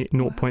 only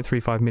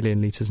 0.35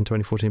 million litres in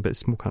 2014, but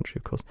it's a small country,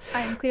 of course.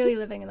 I'm clearly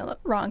living in the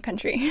wrong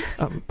country.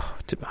 I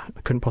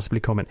couldn't possibly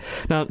comment.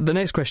 Now, the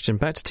next question,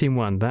 back to Team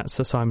 1,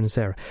 that's Simon and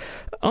Sarah.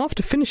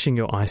 After finishing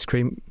your ice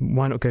cream,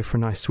 why not go for a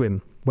nice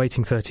swim?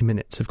 Waiting 30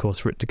 minutes, of course,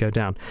 for it to go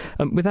down.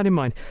 With that in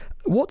mind,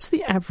 what's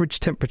the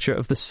average temperature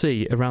of the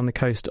sea around the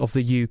coast of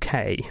the UK?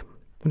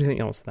 What do you think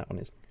the answer to that one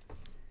is?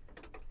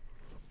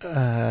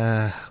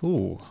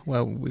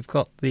 Well, we've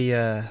got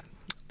the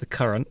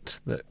current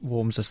that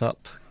warms us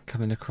up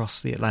coming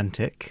across the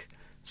Atlantic,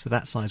 so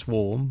that side's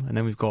warm, and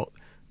then we've got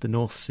the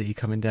North Sea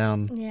coming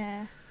down.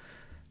 Yeah.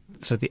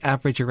 So the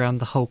average around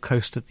the whole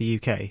coast of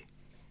the UK?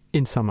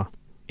 In summer.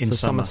 In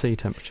summer sea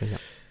temperature, yeah.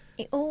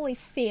 It always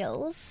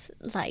feels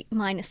like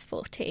minus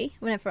 40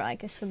 whenever I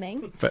go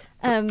swimming. But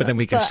then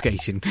we go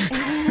skating.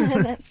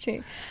 That's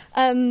true.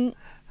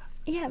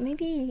 Yeah,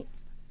 maybe...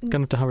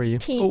 Gonna have to hurry you.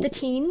 The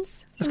teens.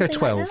 Let's go Something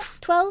 12. Like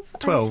that? 12?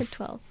 12. I said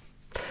 12.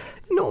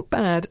 Not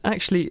bad.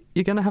 Actually,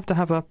 you're going to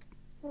have a...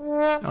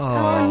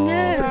 Oh,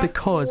 no.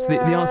 Because the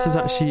answer is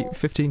actually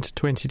 15 to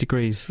 20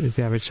 degrees is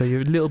the average, so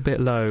you're a little bit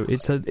low.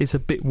 It's a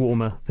bit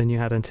warmer than you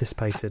had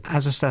anticipated.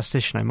 As a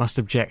statistician, I must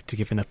object to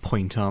giving a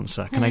point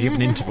answer. Can I give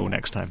an interval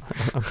next time?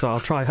 I'm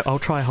sorry, I'll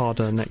try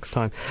harder next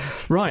time.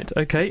 Right,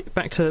 okay,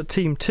 back to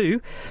Team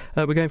 2.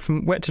 We're going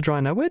from wet to dry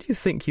now. Where do you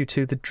think, you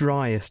two, the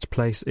driest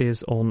place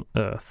is on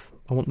Earth?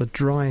 I want the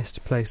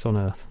driest place on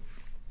Earth.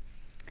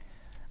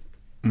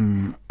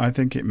 I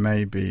think it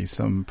may be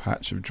some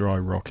patch of dry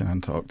rock in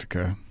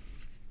Antarctica.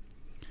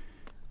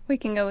 We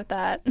can go with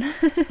that.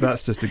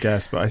 That's just a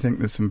guess, but I think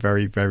there's some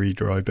very, very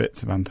dry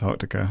bits of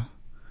Antarctica.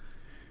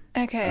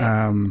 Okay.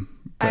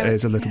 But it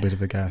is a little bit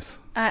of a guess.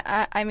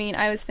 I mean,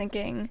 I was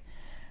thinking,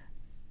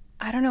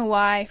 I don't know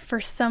why,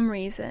 for some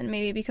reason,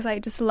 maybe because I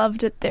just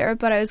loved it there,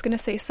 but I was going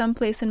to say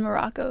someplace in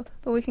Morocco,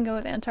 but we can go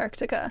with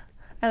Antarctica.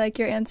 I like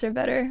your answer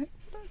better.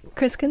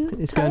 Chris,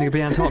 It's going to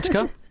be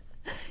Antarctica?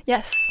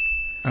 Yes.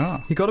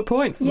 Ah. You got a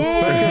point.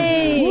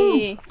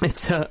 Yay!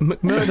 It's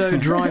McMurdo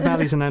Dry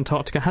Valleys in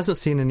Antarctica hasn't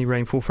seen any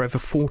rainfall for over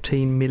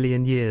 14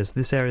 million years.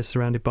 This area is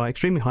surrounded by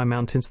extremely high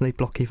mountains and they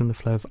block even the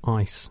flow of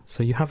ice.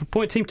 So you have a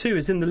point. Team 2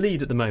 is in the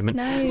lead at the moment.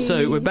 Nice.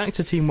 So we're back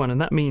to Team 1,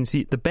 and that means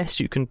the best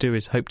you can do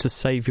is hope to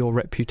save your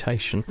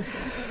reputation.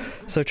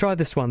 So try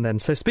this one then.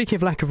 So speaking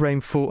of lack of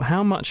rainfall,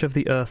 how much of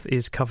the Earth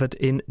is covered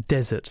in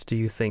desert, do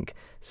you think,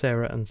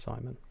 Sarah and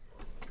Simon?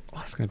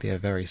 Oh, it's going to be a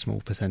very small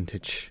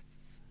percentage.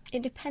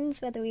 It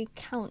depends whether we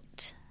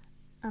count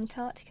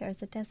Antarctica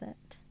as a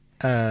desert.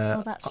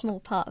 Or that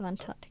small part of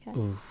Antarctica.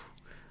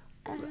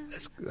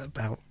 It's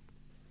about...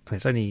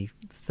 It's only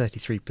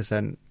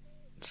 33%,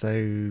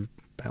 so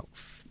about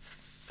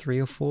 3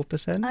 or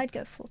 4%? I'd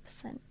go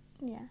 4%,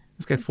 yeah.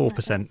 Let's go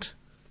 4%.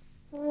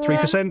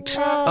 3%?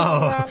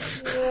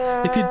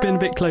 Oh. If you'd been a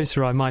bit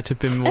closer, I might have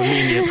been more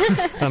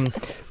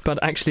lenient.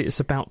 But actually,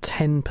 it's about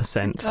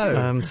 10%.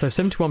 Oh. So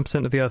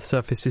 71% of the Earth's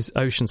surface is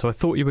ocean. So I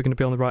thought you were going to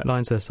be on the right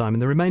lines there, Simon.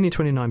 The remaining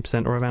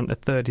 29%, or around a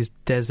third, is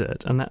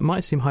desert. And that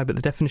might seem high, but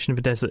the definition of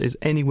a desert is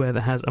anywhere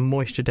that has a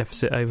moisture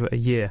deficit over a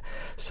year.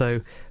 So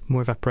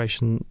more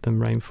evaporation than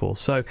rainfall.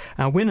 So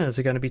our winners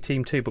are going to be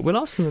Team 2. But we'll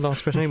ask them the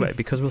last question anyway,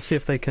 because we'll see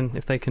if they can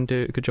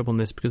do a good job on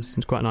this, because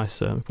it's quite a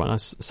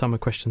nice summer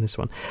question, this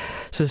one.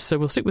 So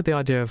we'll stick with the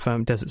idea of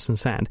deserts and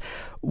sand.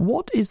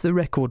 What is the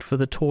record for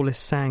the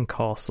tallest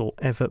sandcastle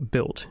ever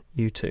built,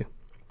 you two?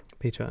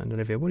 Peter and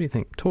Olivia, what do you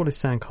think?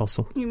 Tallest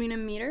sandcastle? You mean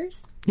in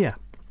meters? Yeah.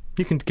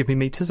 You can give me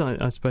metres.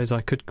 I suppose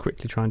I could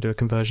quickly try and do a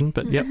conversion,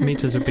 but yep,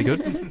 metres would be good.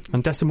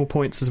 And decimal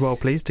points as well,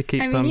 please, to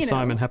keep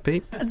Simon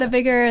happy. The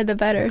bigger, the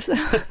better. So.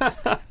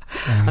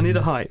 I need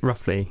a height,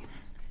 roughly.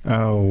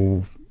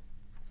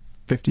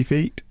 50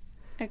 feet.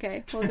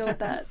 Okay, we'll go with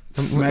that.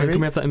 Can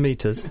we have that in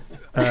metres?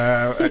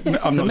 I'm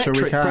not sure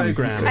we can.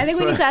 Program. I think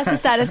we need to ask the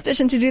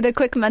statistician to do the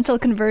quick mental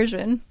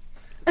conversion.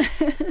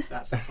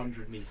 That's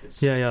 100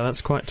 metres. Yeah,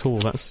 that's quite tall.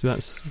 That's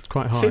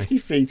quite high. 50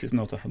 feet is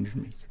not 100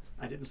 metres.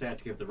 I didn't say I had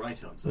to give the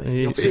right answer.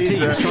 We need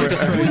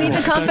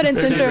the confidence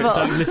interval.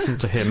 Don't listen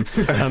to him.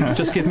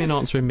 Just give me an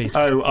answer in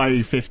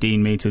metres.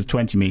 15 metres,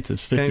 20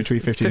 metres, between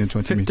 15 and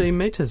 20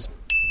 metres.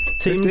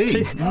 15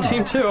 metres.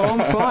 Team 2 are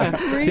on fire.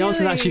 Really? The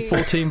answer is actually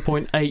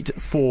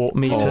 14.84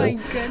 metres. Oh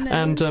my goodness.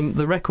 And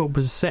the record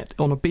was set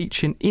on a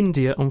beach in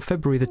India on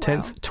February the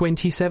 10th,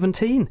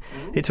 2017.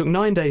 It took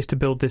 9 days to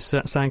build this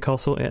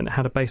sandcastle, and it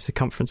had a base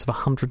circumference of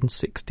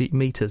 160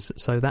 metres.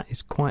 So that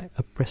is quite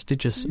a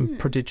prestigious and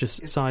prodigious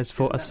size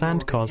for a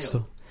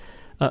sandcastle.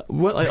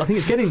 Well, I think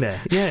it's getting there.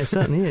 Yeah, it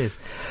certainly is.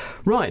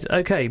 Right,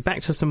 okay,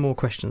 back to some more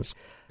questions.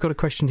 Got a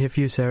question here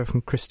for you, Sarah,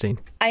 from Christine.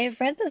 I have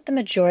read that the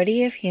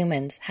majority of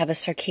humans have a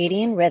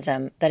circadian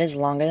rhythm that is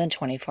longer than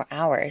 24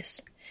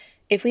 hours.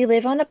 If we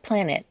live on a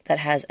planet that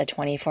has a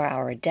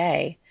 24-hour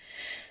day,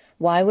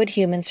 why would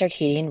human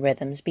circadian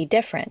rhythms be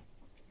different?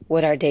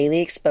 Would our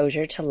daily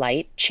exposure to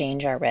light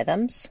change our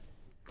rhythms?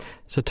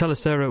 So tell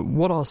us, Sarah,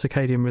 what are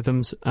circadian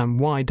rhythms and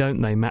why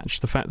don't they match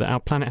the fact that our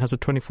planet has a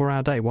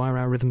 24-hour day? Why are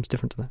our rhythms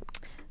different to that?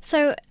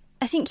 So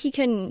I think you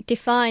can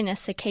define a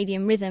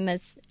circadian rhythm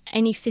as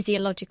any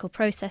physiological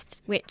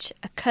process which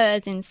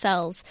occurs in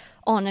cells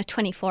on a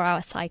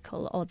 24-hour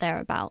cycle or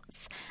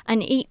thereabouts.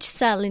 And each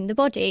cell in the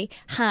body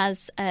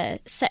has a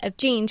set of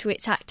genes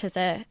which act as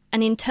an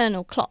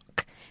internal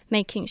clock,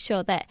 making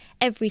sure that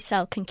every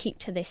cell can keep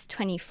to this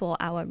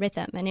 24-hour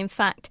rhythm. And in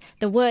fact,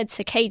 the word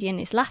circadian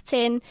is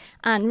Latin,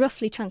 and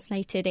roughly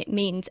translated it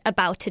means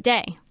about a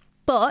day.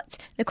 But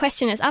the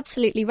question is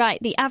absolutely right.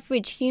 The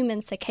average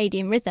human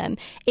circadian rhythm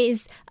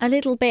is a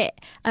little bit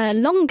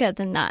longer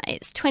than that.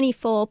 It's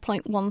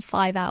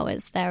 24.15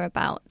 hours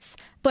thereabouts.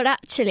 But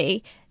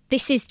actually,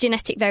 this is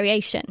genetic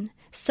variation.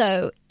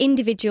 So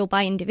individual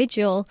by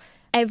individual,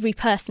 every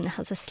person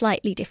has a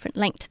slightly different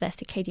length to their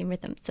circadian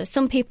rhythm. So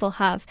some people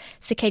have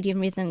circadian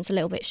rhythms a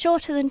little bit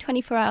shorter than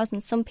 24 hours,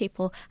 and some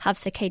people have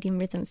circadian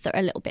rhythms that are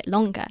a little bit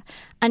longer.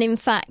 And in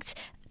fact,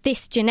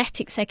 this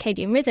genetic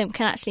circadian rhythm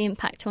can actually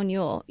impact on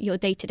your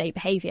day-to-day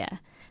behaviour.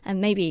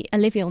 and maybe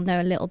Olivia will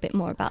know a little bit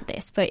more about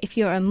this, but if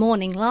you're a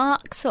morning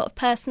lark sort of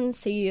person,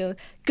 so you're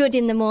good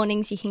in the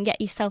mornings, you can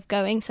get yourself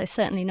going, so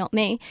certainly not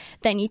me,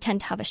 then you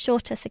tend to have a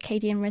shorter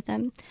circadian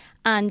rhythm.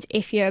 And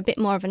if you're a bit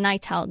more of a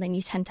night owl, then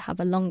you tend to have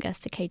a longer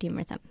circadian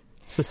rhythm.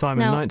 So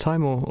Simon,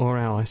 nighttime or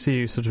owl? I see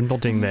you sort of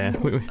nodding there.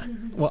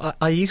 Well,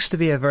 I used to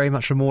be very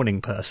much a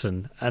morning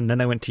person, and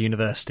then I went to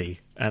university,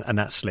 and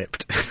that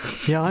slipped.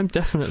 Yeah, I'm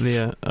definitely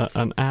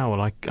an owl.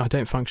 I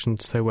don't function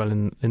so well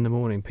in the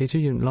morning. Peter,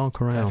 you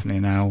lark or owl? Definitely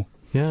an owl.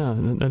 Yeah,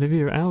 Olivia,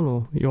 you're owl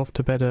or you're off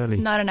to bed early?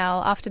 Not an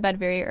owl, off to bed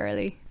very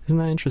early. Isn't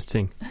that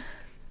interesting?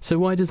 So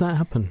why does that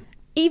happen?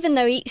 Even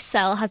though each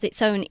cell has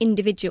its own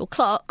individual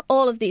clock,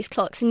 all of these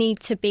clocks need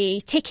to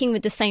be ticking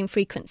with the same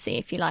frequency,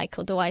 if you like,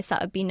 otherwise that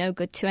would be no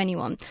good to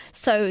anyone.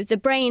 So the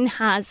brain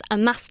has a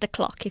master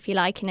clock, if you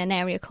like, in an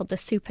area called the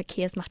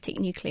suprachiasmatic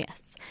nucleus.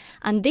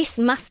 And this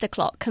master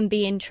clock can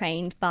be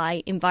entrained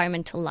by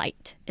environmental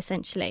light,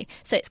 essentially.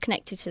 So it's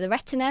connected to the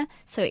retina,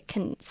 so it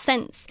can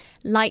sense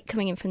light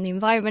coming in from the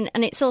environment,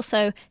 and it's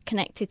also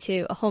connected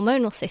to a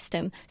hormonal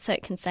system, so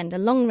it can send a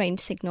long-range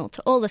signal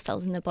to all the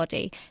cells in the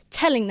body,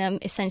 telling them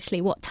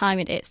essentially what time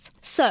it is.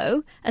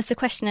 So, as the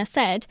questioner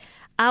said,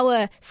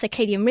 our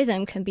circadian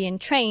rhythm can be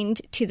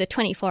entrained to the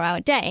 24-hour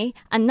day,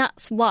 and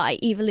that's why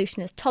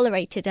evolution has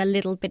tolerated a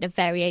little bit of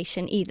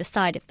variation either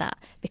side of that,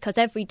 because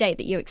every day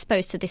that you're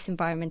exposed to this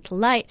environmental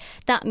light,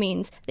 that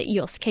means that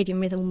your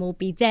circadian rhythm will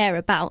be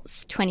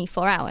thereabouts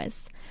 24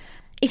 hours.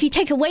 If you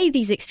take away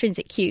these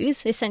extrinsic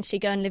cues, essentially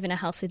go and live in a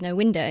house with no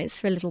windows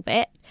for a little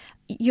bit,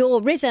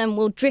 your rhythm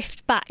will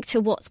drift back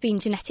to what's been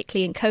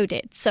genetically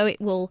encoded. So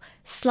it will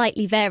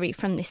slightly vary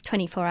from this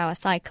 24-hour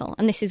cycle.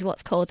 And this is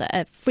what's called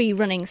a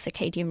free-running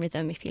circadian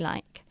rhythm, if you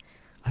like.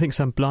 I think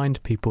some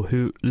blind people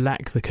who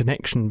lack the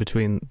connection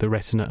between the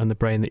retina and the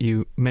brain that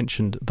you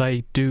mentioned,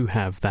 they do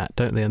have that,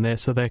 don't they? And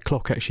so their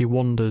clock actually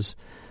wanders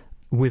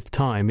with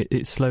time.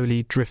 It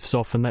slowly drifts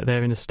off, and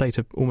they're in a state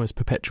of almost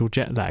perpetual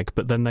jet lag,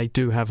 but then they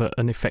do have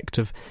an effect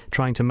of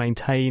trying to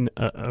maintain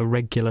a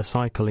regular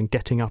cycle and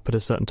getting up at a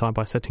certain time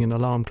by setting an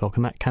alarm clock,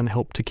 and that can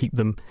help to keep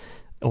them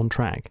on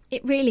track.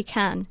 It really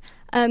can.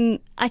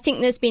 I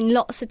think there's been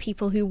lots of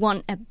people who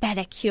want a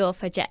better cure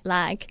for jet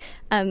lag,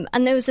 and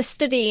there was a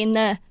study in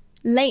the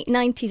late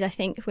 90s, I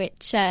think,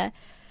 which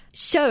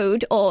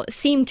showed or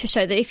seemed to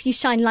show that if you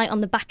shine light on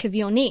the back of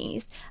your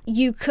knees,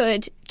 you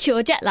could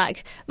cure jet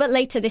lag. But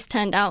later this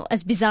turned out,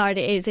 as bizarre as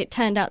it is, it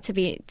turned out to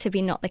be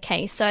not the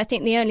case. So I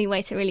think the only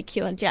way to really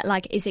cure jet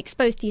lag is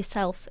expose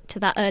yourself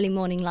to that early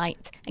morning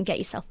light and get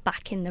yourself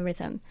back in the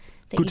rhythm.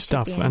 Good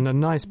stuff, and a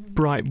nice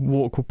bright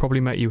walk will probably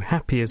make you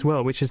happy as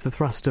well, which is the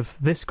thrust of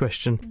this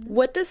question.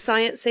 What does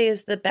science say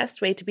is the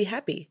best way to be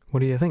happy? What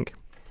do you think?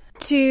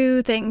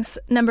 2 things.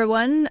 Number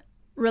 1,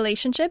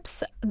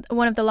 relationships.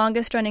 One of the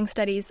longest running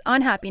studies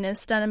on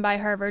happiness done by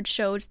Harvard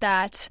showed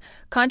that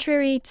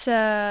contrary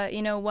to,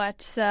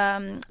 what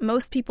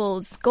most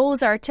people's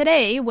goals are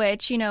today,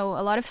 which, a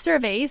lot of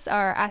surveys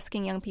are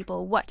asking young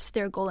people what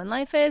their goal in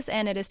life is,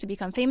 and it is to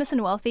become famous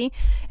and wealthy.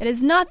 It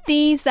is not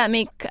these that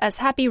make us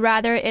happy.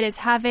 Rather, it is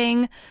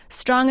having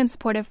strong and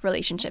supportive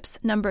relationships.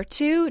 Number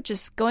 2,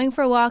 just going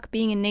for a walk,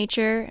 being in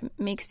nature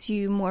makes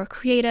you more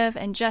creative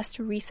and just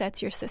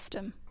resets your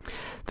system.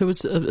 There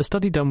was a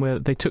study done where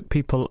they took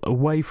people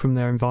away from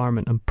their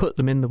environment and put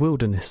them in the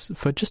wilderness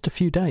for just a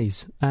few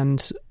days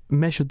and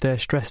measured their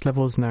stress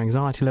levels and their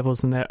anxiety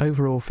levels and their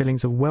overall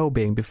feelings of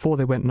well-being before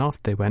they went and after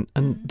they went,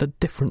 and the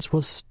difference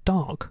was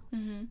stark.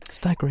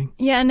 Staggering.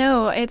 Yeah,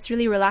 no, it's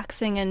really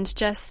relaxing and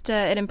just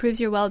it improves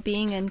your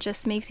well-being and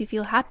just makes you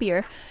feel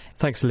happier.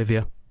 Thanks,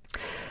 Olivia.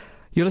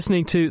 You're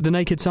listening to The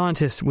Naked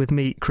Scientist with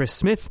me, Chris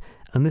Smith.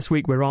 And this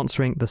week we're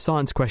answering the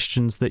science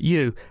questions that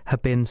you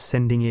have been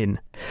sending in.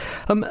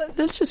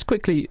 Let's just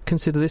quickly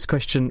consider this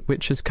question,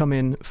 which has come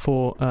in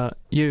for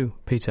you,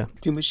 Peter.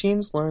 Do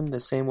machines learn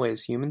the same way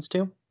as humans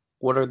do?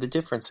 What are the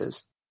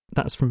differences?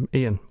 That's from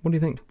Ian. What do you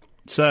think?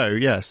 So,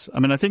 yes.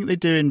 I think they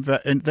do.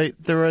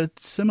 There are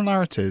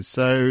similarities.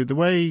 So the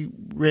way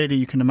really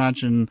you can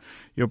imagine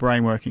your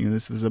brain working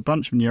is there's a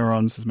bunch of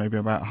neurons. There's maybe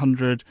about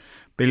 100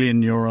 billion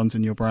neurons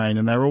in your brain,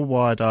 and they're all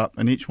wired up,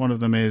 and each one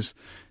of them is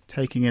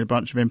taking in a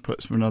bunch of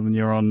inputs from another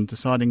neuron,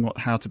 deciding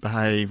how to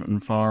behave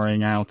and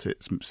firing out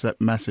its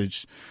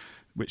message,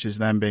 which is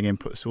then being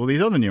input to all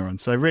these other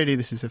neurons. So really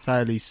this is a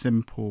fairly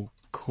simple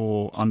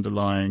core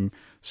underlying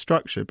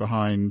structure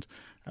behind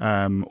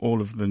all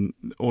of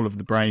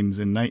the brains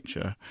in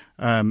nature.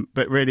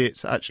 But really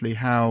it's actually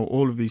how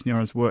all of these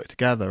neurons work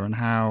together and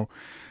how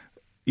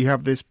you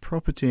have this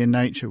property in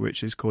nature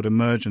which is called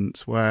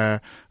emergence, where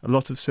a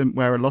lot of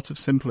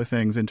simpler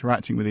things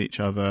interacting with each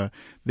other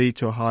lead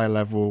to a higher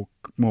level,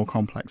 more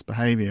complex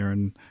behaviour,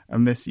 and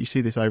this you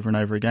see this over and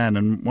over again.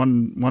 And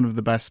one of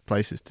the best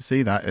places to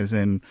see that is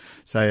in,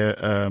 say,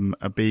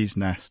 a bee's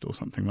nest or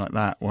something like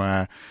that,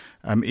 where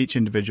each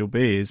individual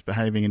bee is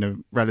behaving in a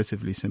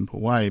relatively simple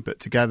way, but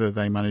together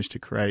they manage to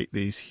create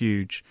these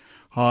huge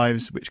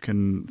hives which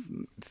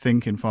can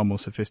think in far more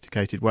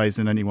sophisticated ways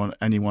than any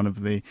one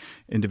of the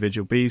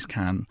individual bees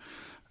can.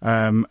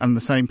 And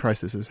the same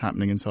process is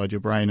happening inside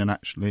your brain and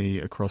actually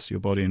across your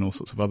body in all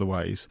sorts of other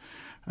ways.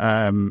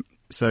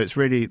 So it's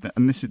really,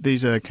 and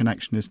these are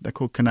connectionist, they're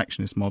called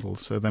connectionist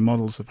models. So they're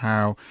models of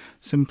how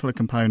simpler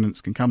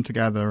components can come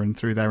together and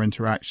through their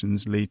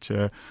interactions lead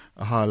to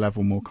a higher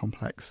level, more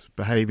complex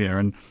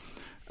behaviour.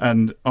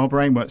 And our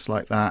brain works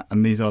like that,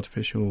 and these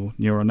artificial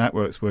neural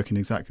networks work in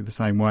exactly the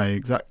same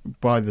way,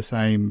 by the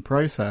same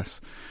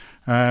process.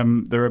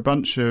 There are a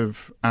bunch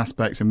of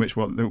aspects in which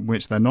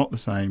they're not the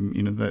same.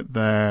 You know,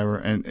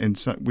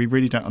 that we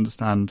really don't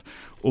understand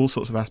all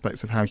sorts of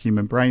aspects of how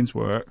human brains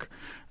work,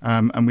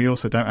 and we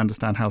also don't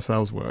understand how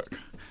cells work.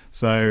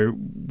 So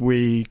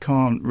we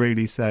can't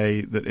really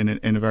say that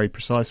in a very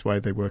precise way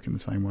they work in the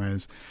same way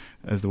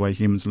as the way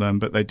humans learn,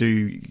 but they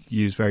do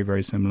use very,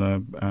 very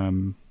similar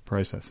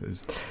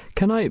processes.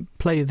 Can I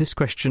play this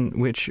question,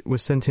 which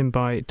was sent in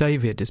by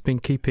David? It's been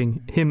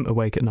keeping him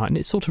awake at night, and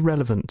it's sort of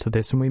relevant to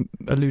this, and we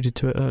alluded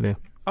to it earlier.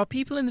 Are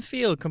people in the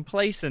field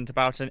complacent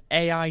about an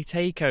AI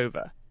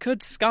takeover?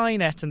 Could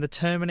Skynet and the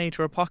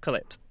Terminator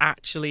apocalypse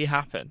actually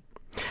happen?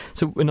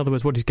 So, in other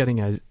words, what he's getting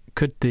at is,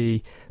 could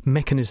the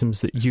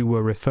mechanisms that you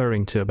were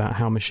referring to about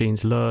how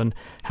machines learn,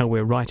 how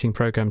we're writing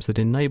programs that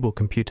enable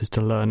computers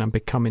to learn and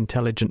become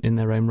intelligent in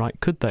their own right,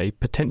 could they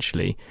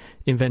potentially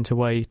invent a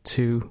way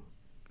to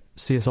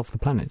see us off the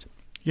planet?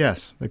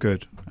 Yes, they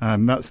could.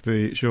 That's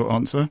the short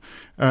answer.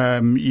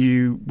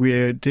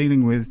 We're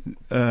dealing with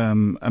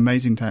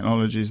amazing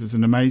technologies. There's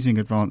an amazing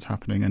advance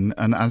happening,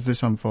 and as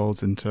this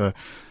unfolds into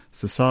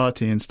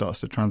society and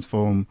starts to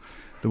transform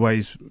the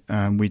ways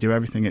we do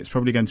everything, it's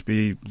probably going to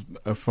be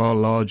a far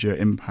larger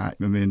impact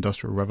than the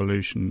Industrial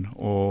Revolution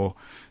or,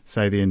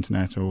 say, the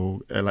internet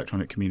or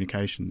electronic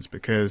communications,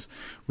 because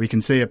we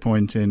can see a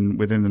point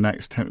within the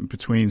next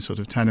between sort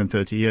of 10 and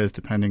 30 years,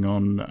 depending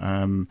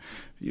on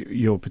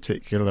your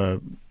particular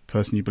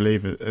person you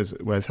believe as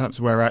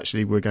where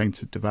actually we're going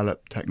to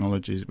develop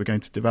technologies. We're going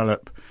to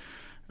develop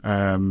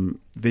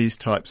these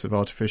types of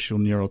artificial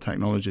neural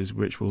technologies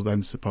which will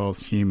then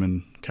surpass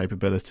human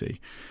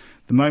capability.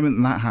 The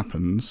moment that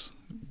happens,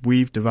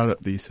 we've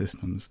developed these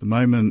systems. The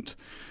moment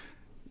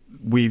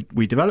we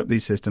develop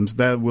these systems,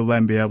 they will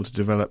then be able to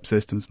develop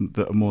systems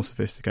that are more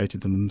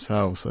sophisticated than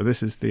themselves. So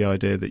this is the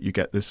idea that you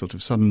get this sort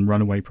of sudden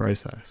runaway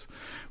process,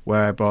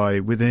 whereby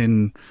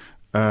within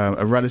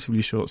a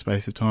relatively short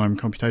space of time,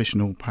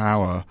 computational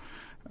power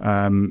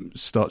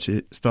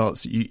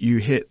you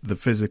hit the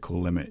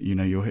physical limit. You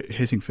know, you're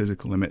hitting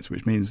physical limits,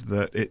 which means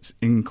that it's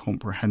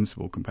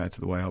incomprehensible compared to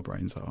the way our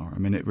brains are. I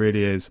mean, it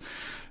really is.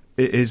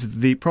 It is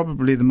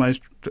probably the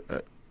most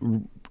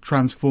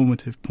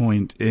transformative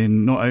point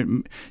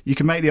in you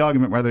can make the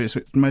argument whether it's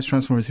the most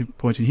transformative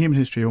point in human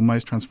history or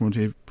most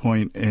transformative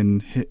point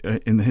in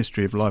the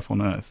history of life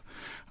on Earth.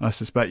 And I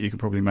suspect you can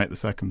probably make the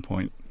second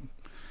point,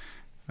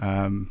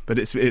 but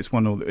it's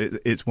one or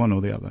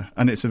the other,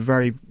 and it's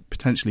a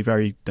potentially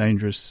very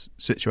dangerous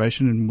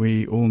situation, and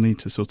we all need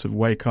to sort of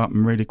wake up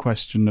and really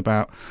question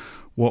about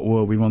what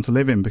world we want to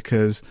live in,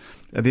 because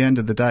at the end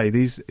of the day,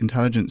 these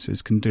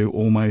intelligences can do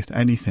almost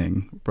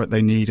anything, but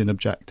they need an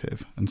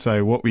objective. And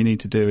so what we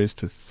need to do is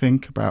to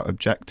think about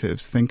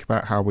objectives, think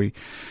about how we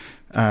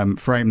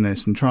frame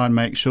this, and try and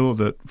make sure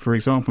that, for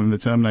example, in the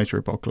Terminator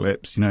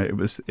apocalypse, you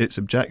know, its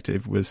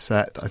objective was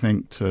set, I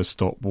think, to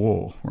stop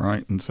war,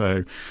 right? And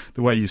so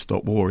the way you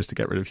stop war is to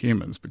get rid of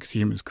humans, because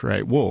humans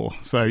create war.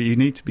 So you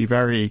need to be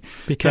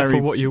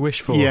careful what you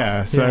wish for.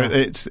 Yeah. So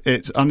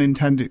it's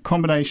unintended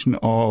combination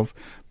of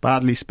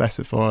badly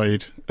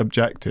specified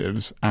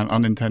objectives and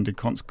unintended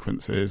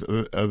consequences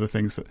are the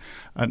things that,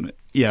 and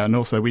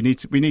also we need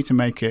to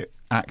make it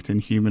act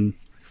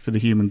for the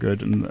human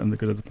good and the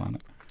good of the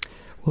planet.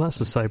 Well, that's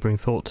a sobering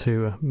thought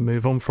to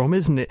move on from,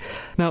 isn't it?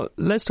 Now,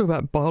 let's talk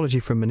about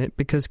biology for a minute,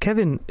 because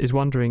Kevin is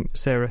wondering,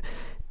 Sarah,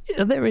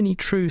 are there any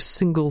true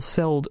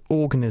single-celled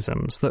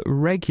organisms that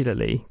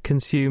regularly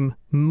consume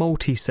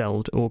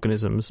multi-celled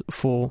organisms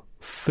for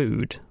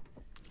food?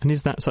 And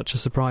is that such a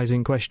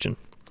surprising question?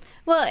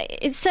 Well,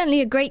 it's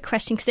certainly a great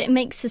question, because it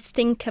makes us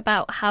think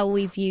about how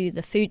we view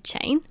the food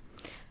chain.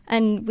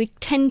 And we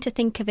tend to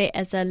think of it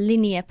as a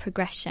linear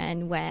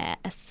progression where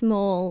a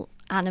small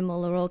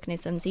animal or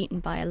organism is eaten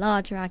by a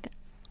larger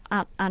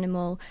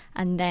animal,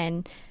 and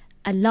then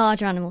a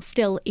larger animal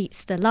still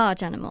eats the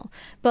large animal.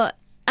 But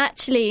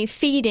actually,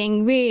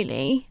 feeding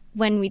really,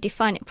 when we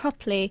define it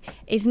properly,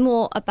 is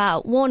more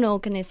about one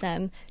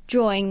organism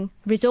drawing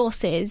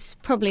resources,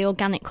 probably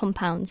organic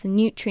compounds and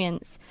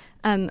nutrients,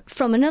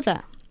 from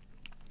another.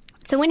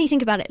 So when you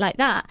think about it like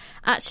that,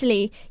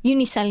 actually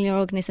unicellular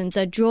organisms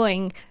are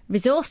drawing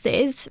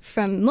resources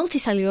from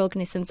multicellular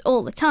organisms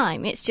all the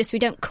time. It's just we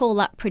don't call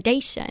that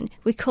predation,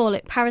 we call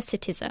it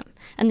parasitism.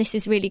 And this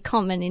is really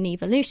common in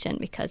evolution,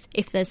 because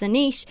if there's a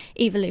niche,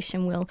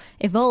 evolution will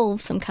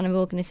evolve some kind of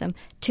organism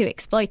to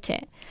exploit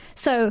it.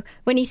 So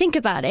when you think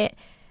about it,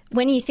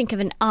 when you think of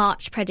an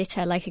arch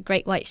predator like a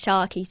great white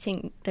shark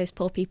eating those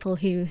poor people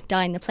who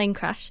die in the plane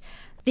crash,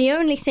 the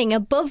only thing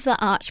above the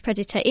arch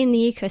predator in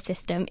the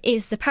ecosystem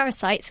is the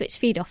parasites which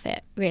feed off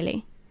it,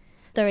 really.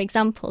 There are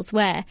examples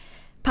where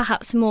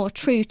perhaps more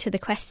true to the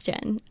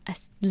question, a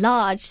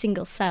large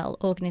single-cell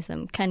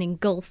organism can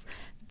engulf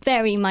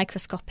very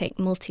microscopic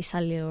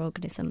multicellular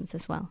organisms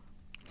as well.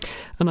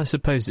 And I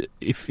suppose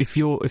if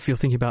you're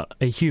thinking about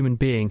a human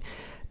being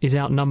is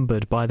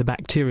outnumbered by the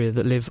bacteria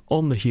that live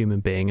on the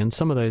human being, and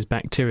some of those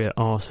bacteria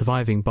are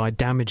surviving by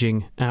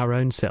damaging our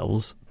own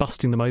cells,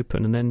 busting them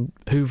open and then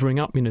hoovering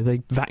up,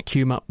 they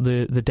vacuum up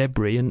the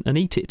debris and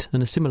eat it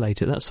and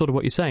assimilate it. That's sort of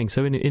what you're saying.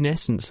 So in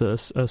essence,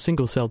 a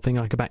single-celled thing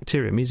like a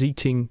bacterium is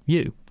eating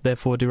you,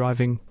 therefore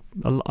deriving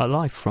a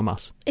life from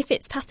us. If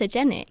it's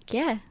pathogenic,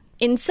 yeah.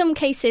 In some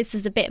cases,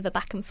 there's a bit of a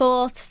back and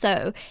forth.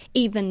 So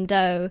even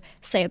though,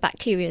 say, a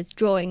bacteria is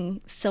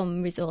drawing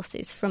some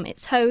resources from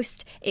its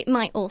host, it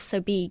might also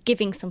be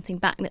giving something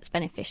back that's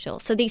beneficial.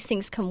 So these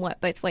things can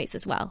work both ways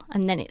as well.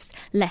 And then it's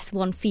less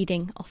one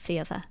feeding off the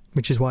other.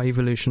 Which is why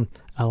evolution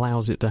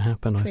allows it to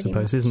happen, I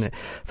suppose, isn't it?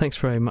 Thanks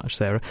very much,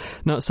 Sarah.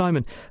 Now,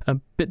 Simon, a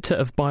bit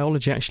of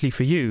biology actually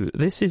for you.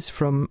 This is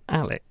from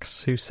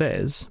Alex, who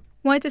says,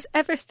 why does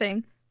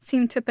everything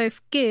seem to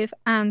both give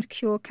and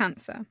cure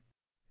cancer?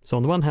 So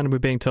on the one hand, we're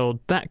being told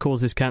that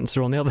causes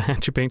cancer. On the other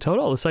hand, you're being told,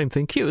 the same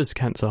thing cures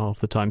cancer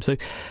half the time. So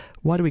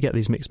why do we get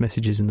these mixed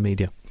messages in the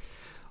media?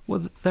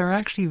 Well, there are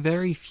actually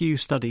very few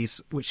studies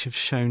which have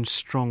shown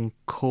strong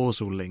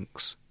causal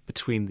links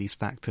between these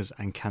factors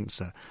and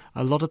cancer.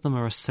 A lot of them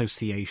are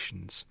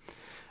associations.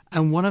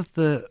 And one of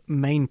the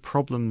main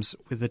problems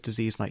with a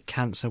disease like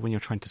cancer, when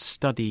you're trying to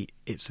study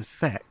its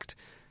effect,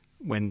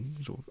 when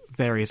sort of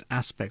various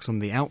aspects on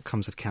the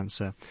outcomes of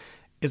cancer,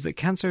 is that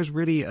cancer is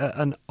really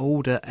an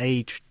older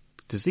age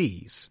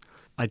disease.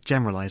 I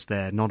generalise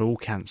there, not all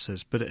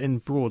cancers, but in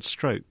broad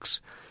strokes.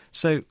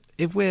 So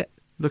if we're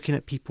looking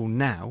at people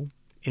now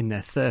in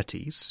their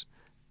 30s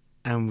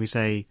and we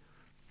say,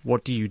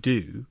 what do you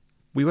do?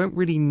 We won't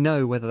really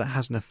know whether that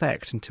has an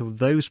effect until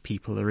those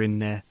people are in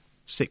their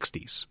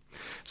 60s.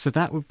 So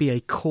that would be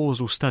a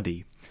causal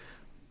study.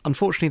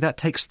 Unfortunately, that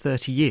takes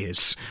 30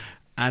 years.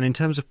 And in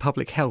terms of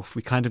public health,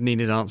 we kind of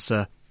need an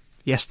answer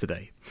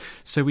yesterday.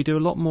 So we do a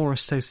lot more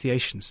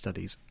association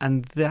studies,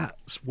 and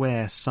that's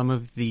where some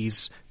of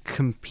these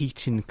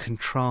competing,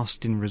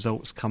 contrasting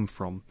results come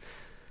from.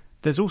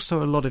 There's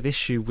also a lot of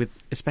issue with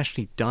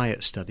especially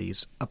diet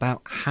studies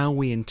about how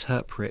we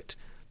interpret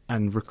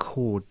and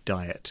record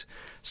diet.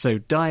 So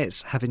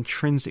diets have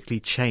intrinsically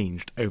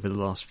changed over the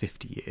last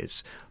 50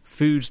 years.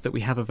 Foods that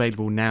we have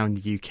available now in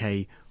the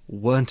UK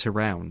weren't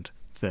around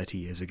 30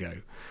 years ago.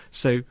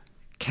 So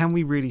can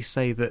we really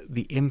say that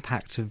the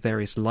impact of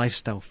various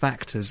lifestyle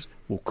factors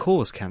will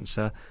cause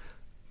cancer?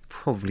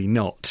 Probably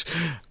not.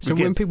 So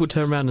when people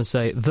turn around and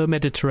say the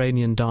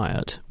Mediterranean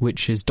diet,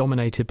 which is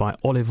dominated by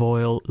olive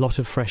oil, a lot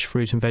of fresh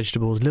fruit and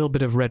vegetables, a little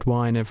bit of red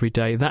wine every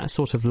day, that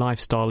sort of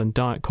lifestyle and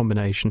diet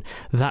combination,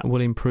 that will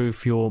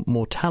improve your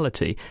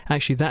mortality.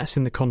 Actually, that's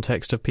in the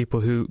context of people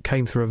who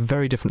came through a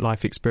very different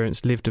life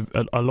experience, lived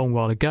a long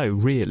while ago,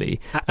 really.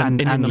 And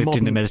lived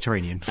in the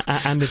Mediterranean.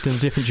 And lived in a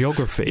different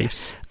geography.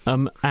 Yes.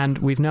 And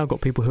we've now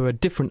got people who are a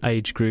different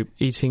age group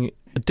eating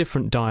a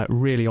different diet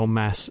really en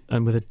masse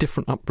and with a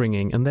different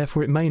upbringing, and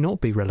therefore it may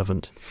not be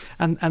relevant.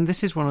 And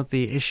this is one of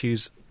the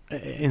issues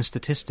in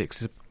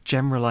statistics, is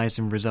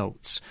generalising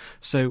results.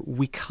 So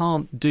we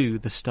can't do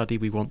the study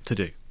we want to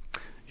do.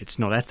 It's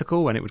not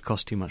ethical and it would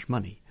cost too much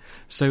money.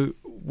 So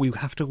we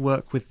have to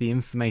work with the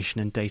information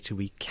and data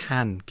we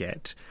can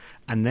get,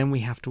 and then we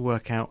have to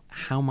work out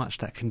how much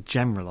that can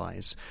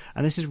generalise.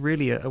 And this is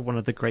really one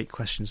of the great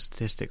questions of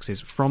statistics, is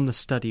from the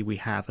study we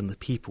have and the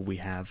people we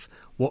have,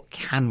 what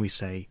can we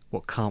say,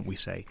 what can't we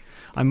say?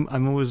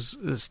 I'm always,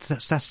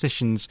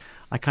 statisticians,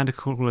 I kind of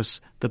call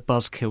us the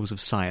buzzkills of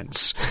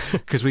science,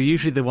 because we're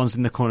usually the ones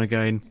in the corner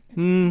going,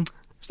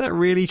 is that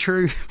really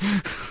true?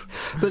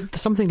 But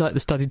something like the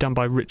study done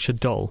by Richard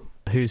Doll,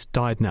 who's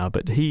died now,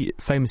 but he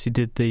famously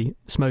did the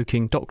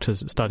smoking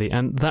doctors study,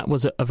 and that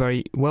was a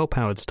very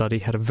well-powered study,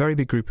 had a very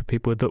big group of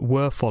people that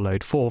were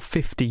followed for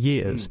 50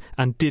 years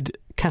and did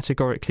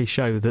categorically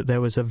show that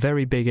there was a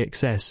very big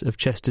excess of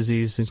chest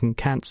diseases and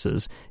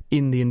cancers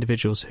in the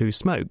individuals who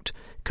smoked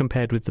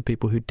compared with the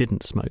people who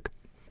didn't smoke.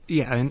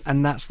 Yeah,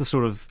 and that's the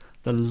sort of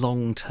the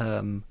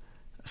long-term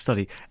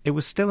study. It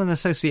was still an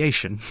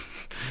association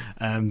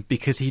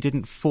because he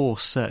didn't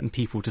force certain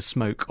people to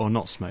smoke or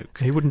not smoke.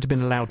 He wouldn't have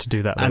been allowed to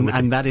do that, though,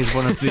 and that is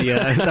one of the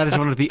that is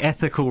one of the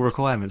ethical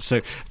requirements.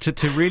 So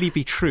to really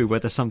be true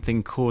whether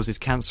something causes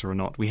cancer or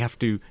not, we have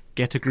to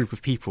get a group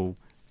of people,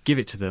 give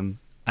it to them,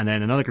 and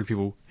then another group of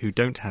people who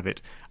don't have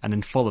it, and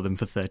then follow them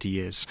for 30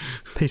 years.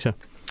 Peter?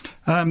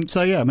 I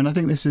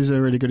think this is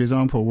a really good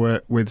example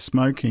with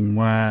smoking,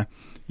 where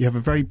you have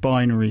a very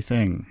binary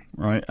thing,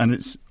 right? And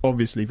it's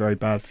obviously very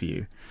bad for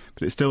you,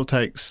 but it still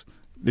takes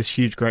this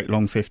huge, great,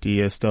 long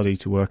 50-year study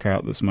to work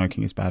out that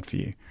smoking is bad for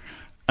you.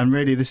 And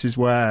really, this is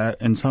where,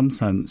 in some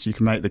sense, you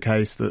can make the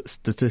case that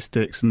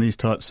statistics and these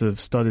types of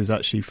studies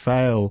actually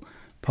fail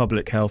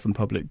public health and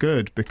public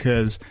good,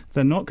 because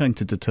they're not going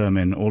to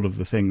determine all of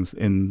the things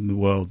in the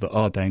world that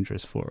are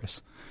dangerous for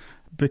us.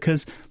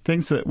 Because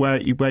things that where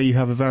you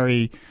have a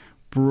very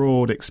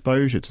broad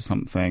exposure to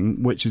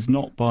something which is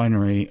not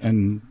binary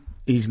and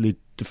easily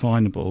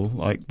definable,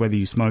 like whether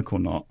you smoke or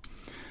not,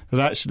 that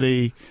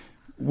actually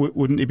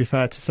wouldn't it be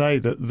fair to say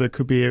that there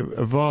could be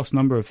a vast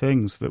number of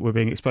things that we're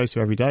being exposed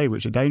to every day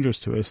which are dangerous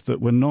to us that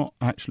we're not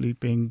actually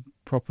being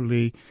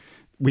properly...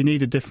 We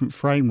need a different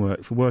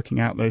framework for working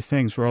out those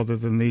things rather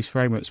than these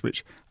frameworks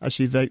which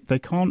actually they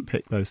can't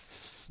pick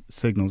those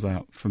signals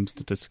out from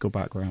statistical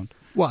background.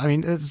 Well, I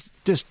mean,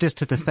 just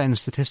to defend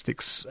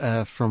statistics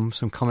from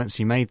some comments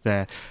you made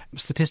there,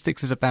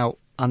 statistics is about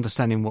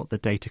understanding what the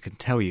data can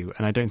tell you,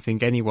 and I don't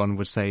think anyone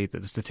would say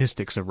that the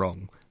statistics are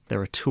wrong.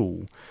 They're a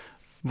tool.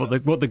 One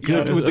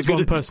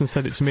person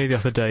said it to me the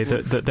other day,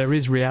 that there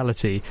is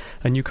reality,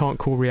 and you can't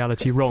call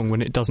reality wrong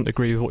when it doesn't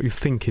agree with what you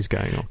think is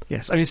going on.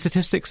 Yes, I mean,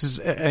 statistics is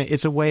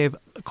it's a way of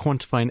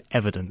quantifying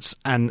evidence,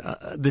 and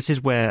this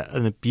is where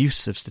an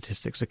abuse of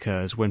statistics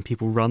occurs when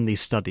people run these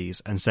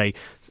studies and say,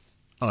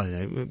 I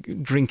don't know,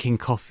 drinking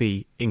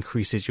coffee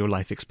increases your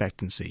life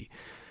expectancy.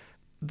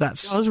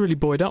 I was really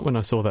buoyed up when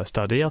I saw that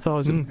study. I thought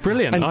it was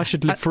brilliant. I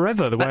should live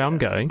forever the way I'm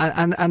going.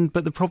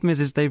 But the problem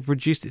is they've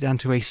reduced it down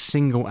to a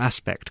single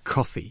aspect,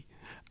 coffee.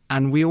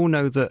 And we all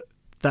know that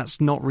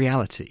that's not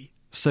reality.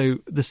 So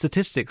the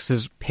statistics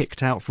has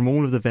picked out from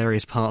all of the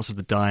various parts of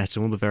the diet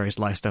and all the various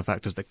lifestyle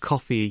factors that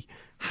coffee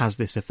has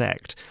this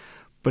effect,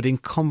 but in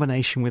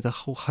combination with a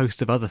whole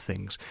host of other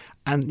things.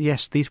 And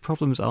yes, these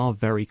problems are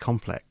very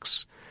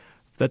complex.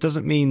 That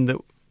doesn't mean that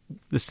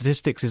the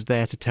statistics is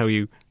there to tell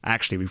you,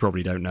 actually, we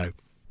probably don't know.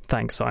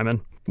 Thanks,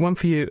 Simon. One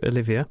for you,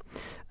 Olivia,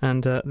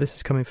 and this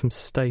is coming from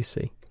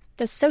Stacey.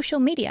 Does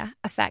social media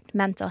affect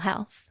mental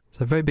health?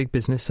 So very big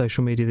business,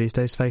 social media these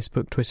days,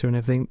 Facebook, Twitter and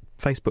everything.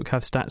 Facebook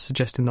have stats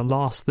suggesting the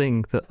last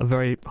thing that a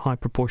very high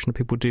proportion of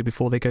people do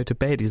before they go to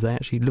bed is they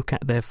actually look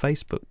at their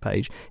Facebook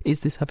page.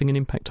 Is this having an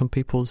impact on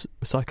people's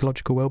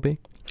psychological well-being?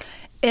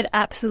 It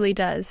absolutely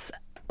does.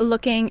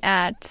 Looking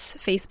at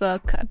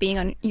Facebook, being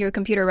on your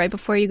computer right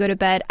before you go to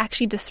bed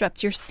actually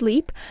disrupts your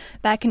sleep.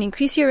 That can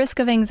increase your risk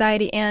of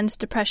anxiety and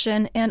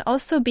depression. And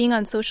also being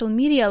on social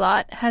media a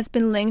lot has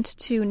been linked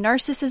to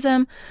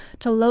narcissism,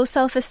 to low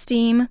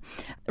self-esteem.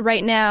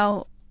 Right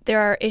now, there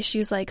are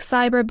issues like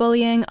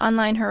cyberbullying,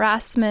 online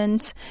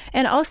harassment.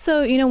 And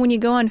also, when you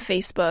go on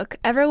Facebook,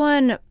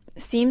 everyone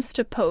seems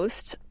to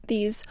post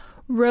these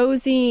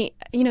rosy,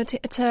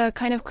 to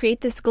kind of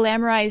create this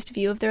glamorized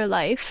view of their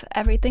life.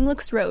 Everything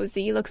looks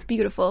rosy, looks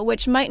beautiful,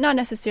 which might not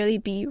necessarily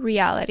be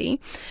reality.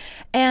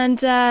 And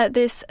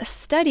this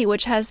study,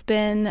 which has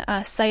been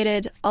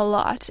cited a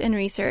lot in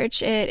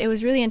research, it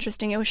was really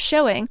interesting. It was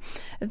showing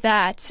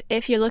that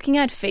if you're looking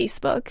at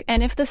Facebook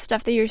and if the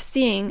stuff that you're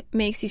seeing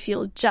makes you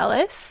feel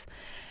jealous,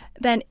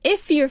 then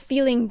if you're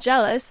feeling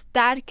jealous,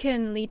 that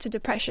can lead to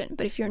depression.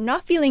 But if you're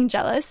not feeling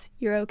jealous,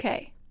 you're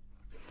okay.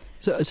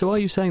 So are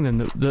you saying then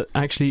that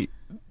actually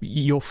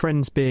your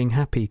friends being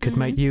happy could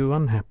make you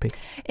unhappy?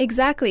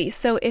 Exactly.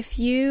 So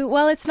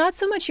it's not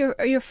so much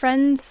your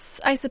friends.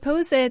 I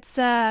suppose it's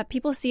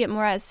people see it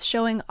more as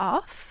showing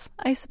off,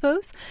 I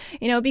suppose,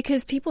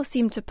 because people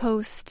seem to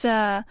post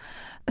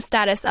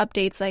status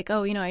updates like,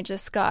 I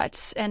just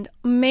got, and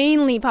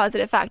mainly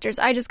positive factors.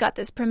 I just got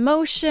this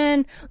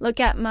promotion. Look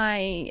at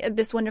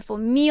this wonderful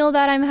meal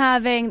that I'm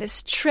having,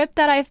 this trip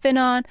that I've been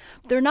on.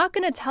 They're not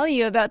going to tell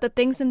you about the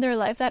things in their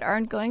life that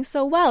aren't going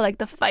so well, like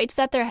the fights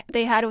that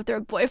they had with their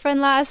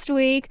boyfriend last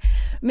week.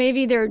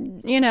 Maybe their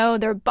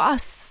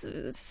boss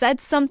said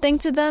something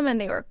to them and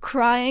they were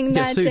crying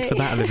that day. Get sued for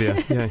that,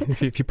 Olivia. Yeah,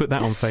 if you put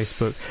that on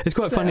Facebook. It's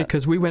quite funny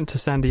because we went to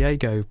San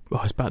Diego,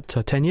 it's about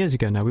 10 years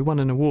ago now. We won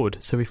an award.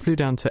 So we flew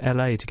down to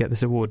LA to get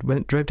this award,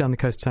 drove down the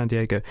coast to San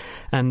Diego,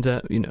 and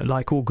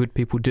like all good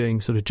people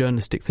doing sort of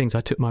journalistic things,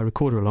 I took my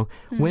recorder along,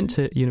 went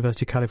to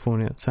University of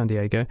California, San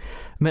Diego,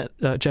 met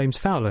James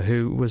Fowler,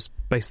 who was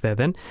based there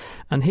then,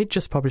 and he'd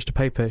just published a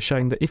paper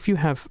showing that if you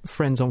have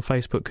friends on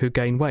Facebook who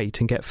gain weight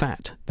and get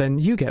fat, then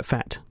you get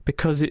fat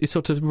because it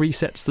sort of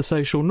resets the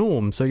social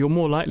norm, so you're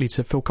more likely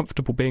to feel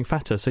comfortable being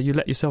fatter, so you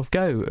let yourself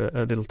go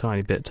a little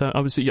tiny bit.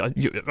 I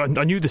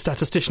knew the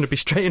statistician would be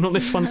straight in on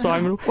this one,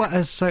 Simon.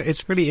 Well, so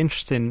it's really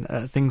interesting,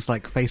 things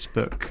like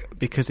Facebook,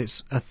 because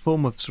it's a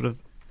form of sort of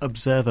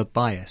observer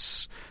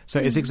bias. So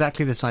it's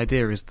exactly this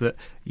idea is that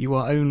you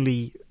are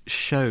only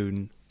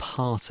shown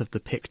part of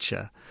the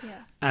picture. Yeah.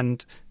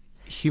 And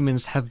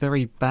humans have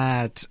very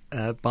bad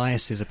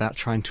biases about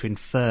trying to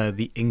infer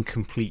the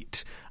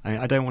incomplete.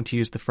 I don't want to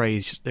use the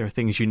phrase, there are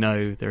things you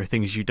know, there are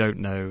things you don't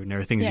know, and there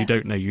are things you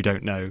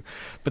don't know.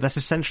 But that's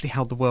essentially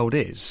how the world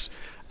is.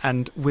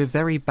 And we're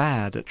very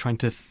bad at trying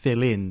to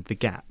fill in the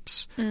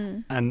gaps.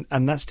 And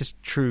that's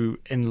just true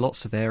in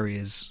lots of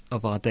areas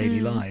of our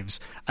daily lives.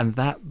 And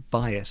that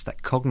bias,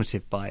 that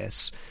cognitive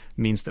bias,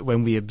 means that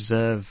when we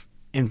observe,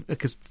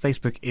 because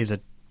Facebook is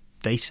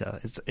data,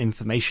 it's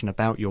information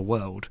about your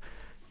world,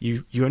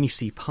 you only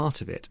see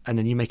part of it, and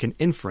then you make an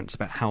inference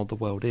about how the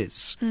world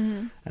is.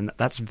 And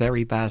that's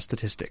very bad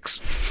statistics.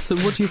 So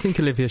what do you think,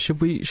 Olivia? Should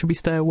we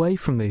stay away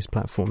from these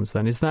platforms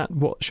then? Is that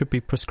what should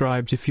be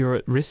prescribed if you're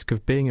at risk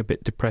of being a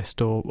bit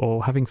depressed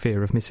or having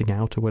fear of missing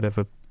out or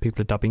whatever people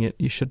are dubbing it?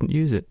 You shouldn't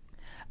use it.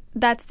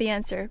 That's the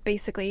answer,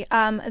 basically.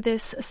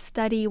 This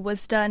study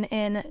was done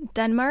in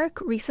Denmark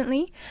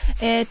recently.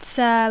 It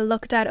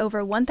looked at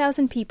over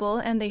 1,000 people,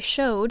 and they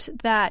showed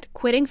that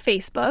quitting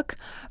Facebook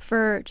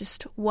for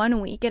just 1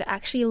 week, it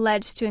actually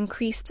led to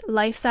increased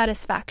life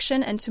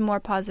satisfaction and to more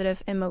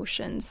positive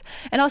emotions.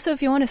 And also,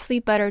 if you want to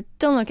sleep better,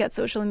 don't look at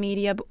social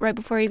media right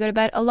before you go to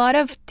bed. A lot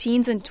of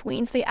teens and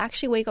tweens, they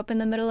actually wake up in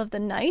the middle of the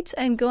night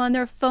and go on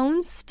their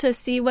phones to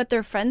see what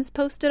their friends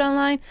posted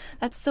online.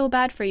 That's so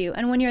bad for you.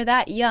 And when you're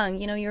that young,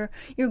 you know, you're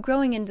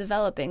growing and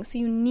developing, so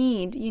you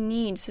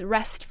need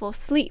restful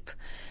sleep.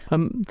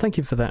 Thank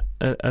you for that,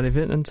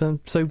 Olivia. And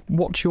so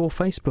watch your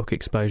Facebook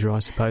exposure, I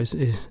suppose,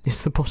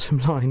 is the bottom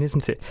line,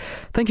 isn't it?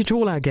 Thank you to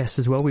all our guests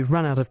as well. We've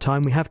run out of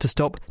time. We have to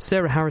stop.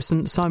 Sarah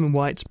Harrison, Simon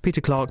White,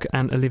 Peter Clark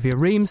and Olivia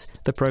Reams.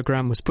 The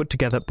programme was put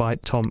together by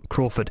Tom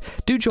Crawford.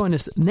 Do join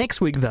us next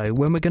week, though,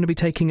 when we're going to be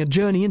taking a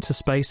journey into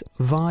space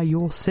via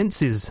your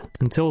senses.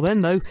 Until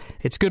then, though,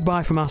 it's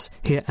goodbye from us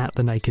here at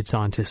The Naked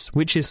Scientists,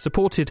 which is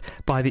supported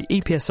by the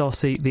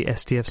EPSRC, the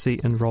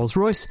STFC and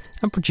Rolls-Royce,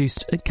 and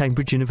produced at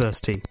Cambridge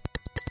University.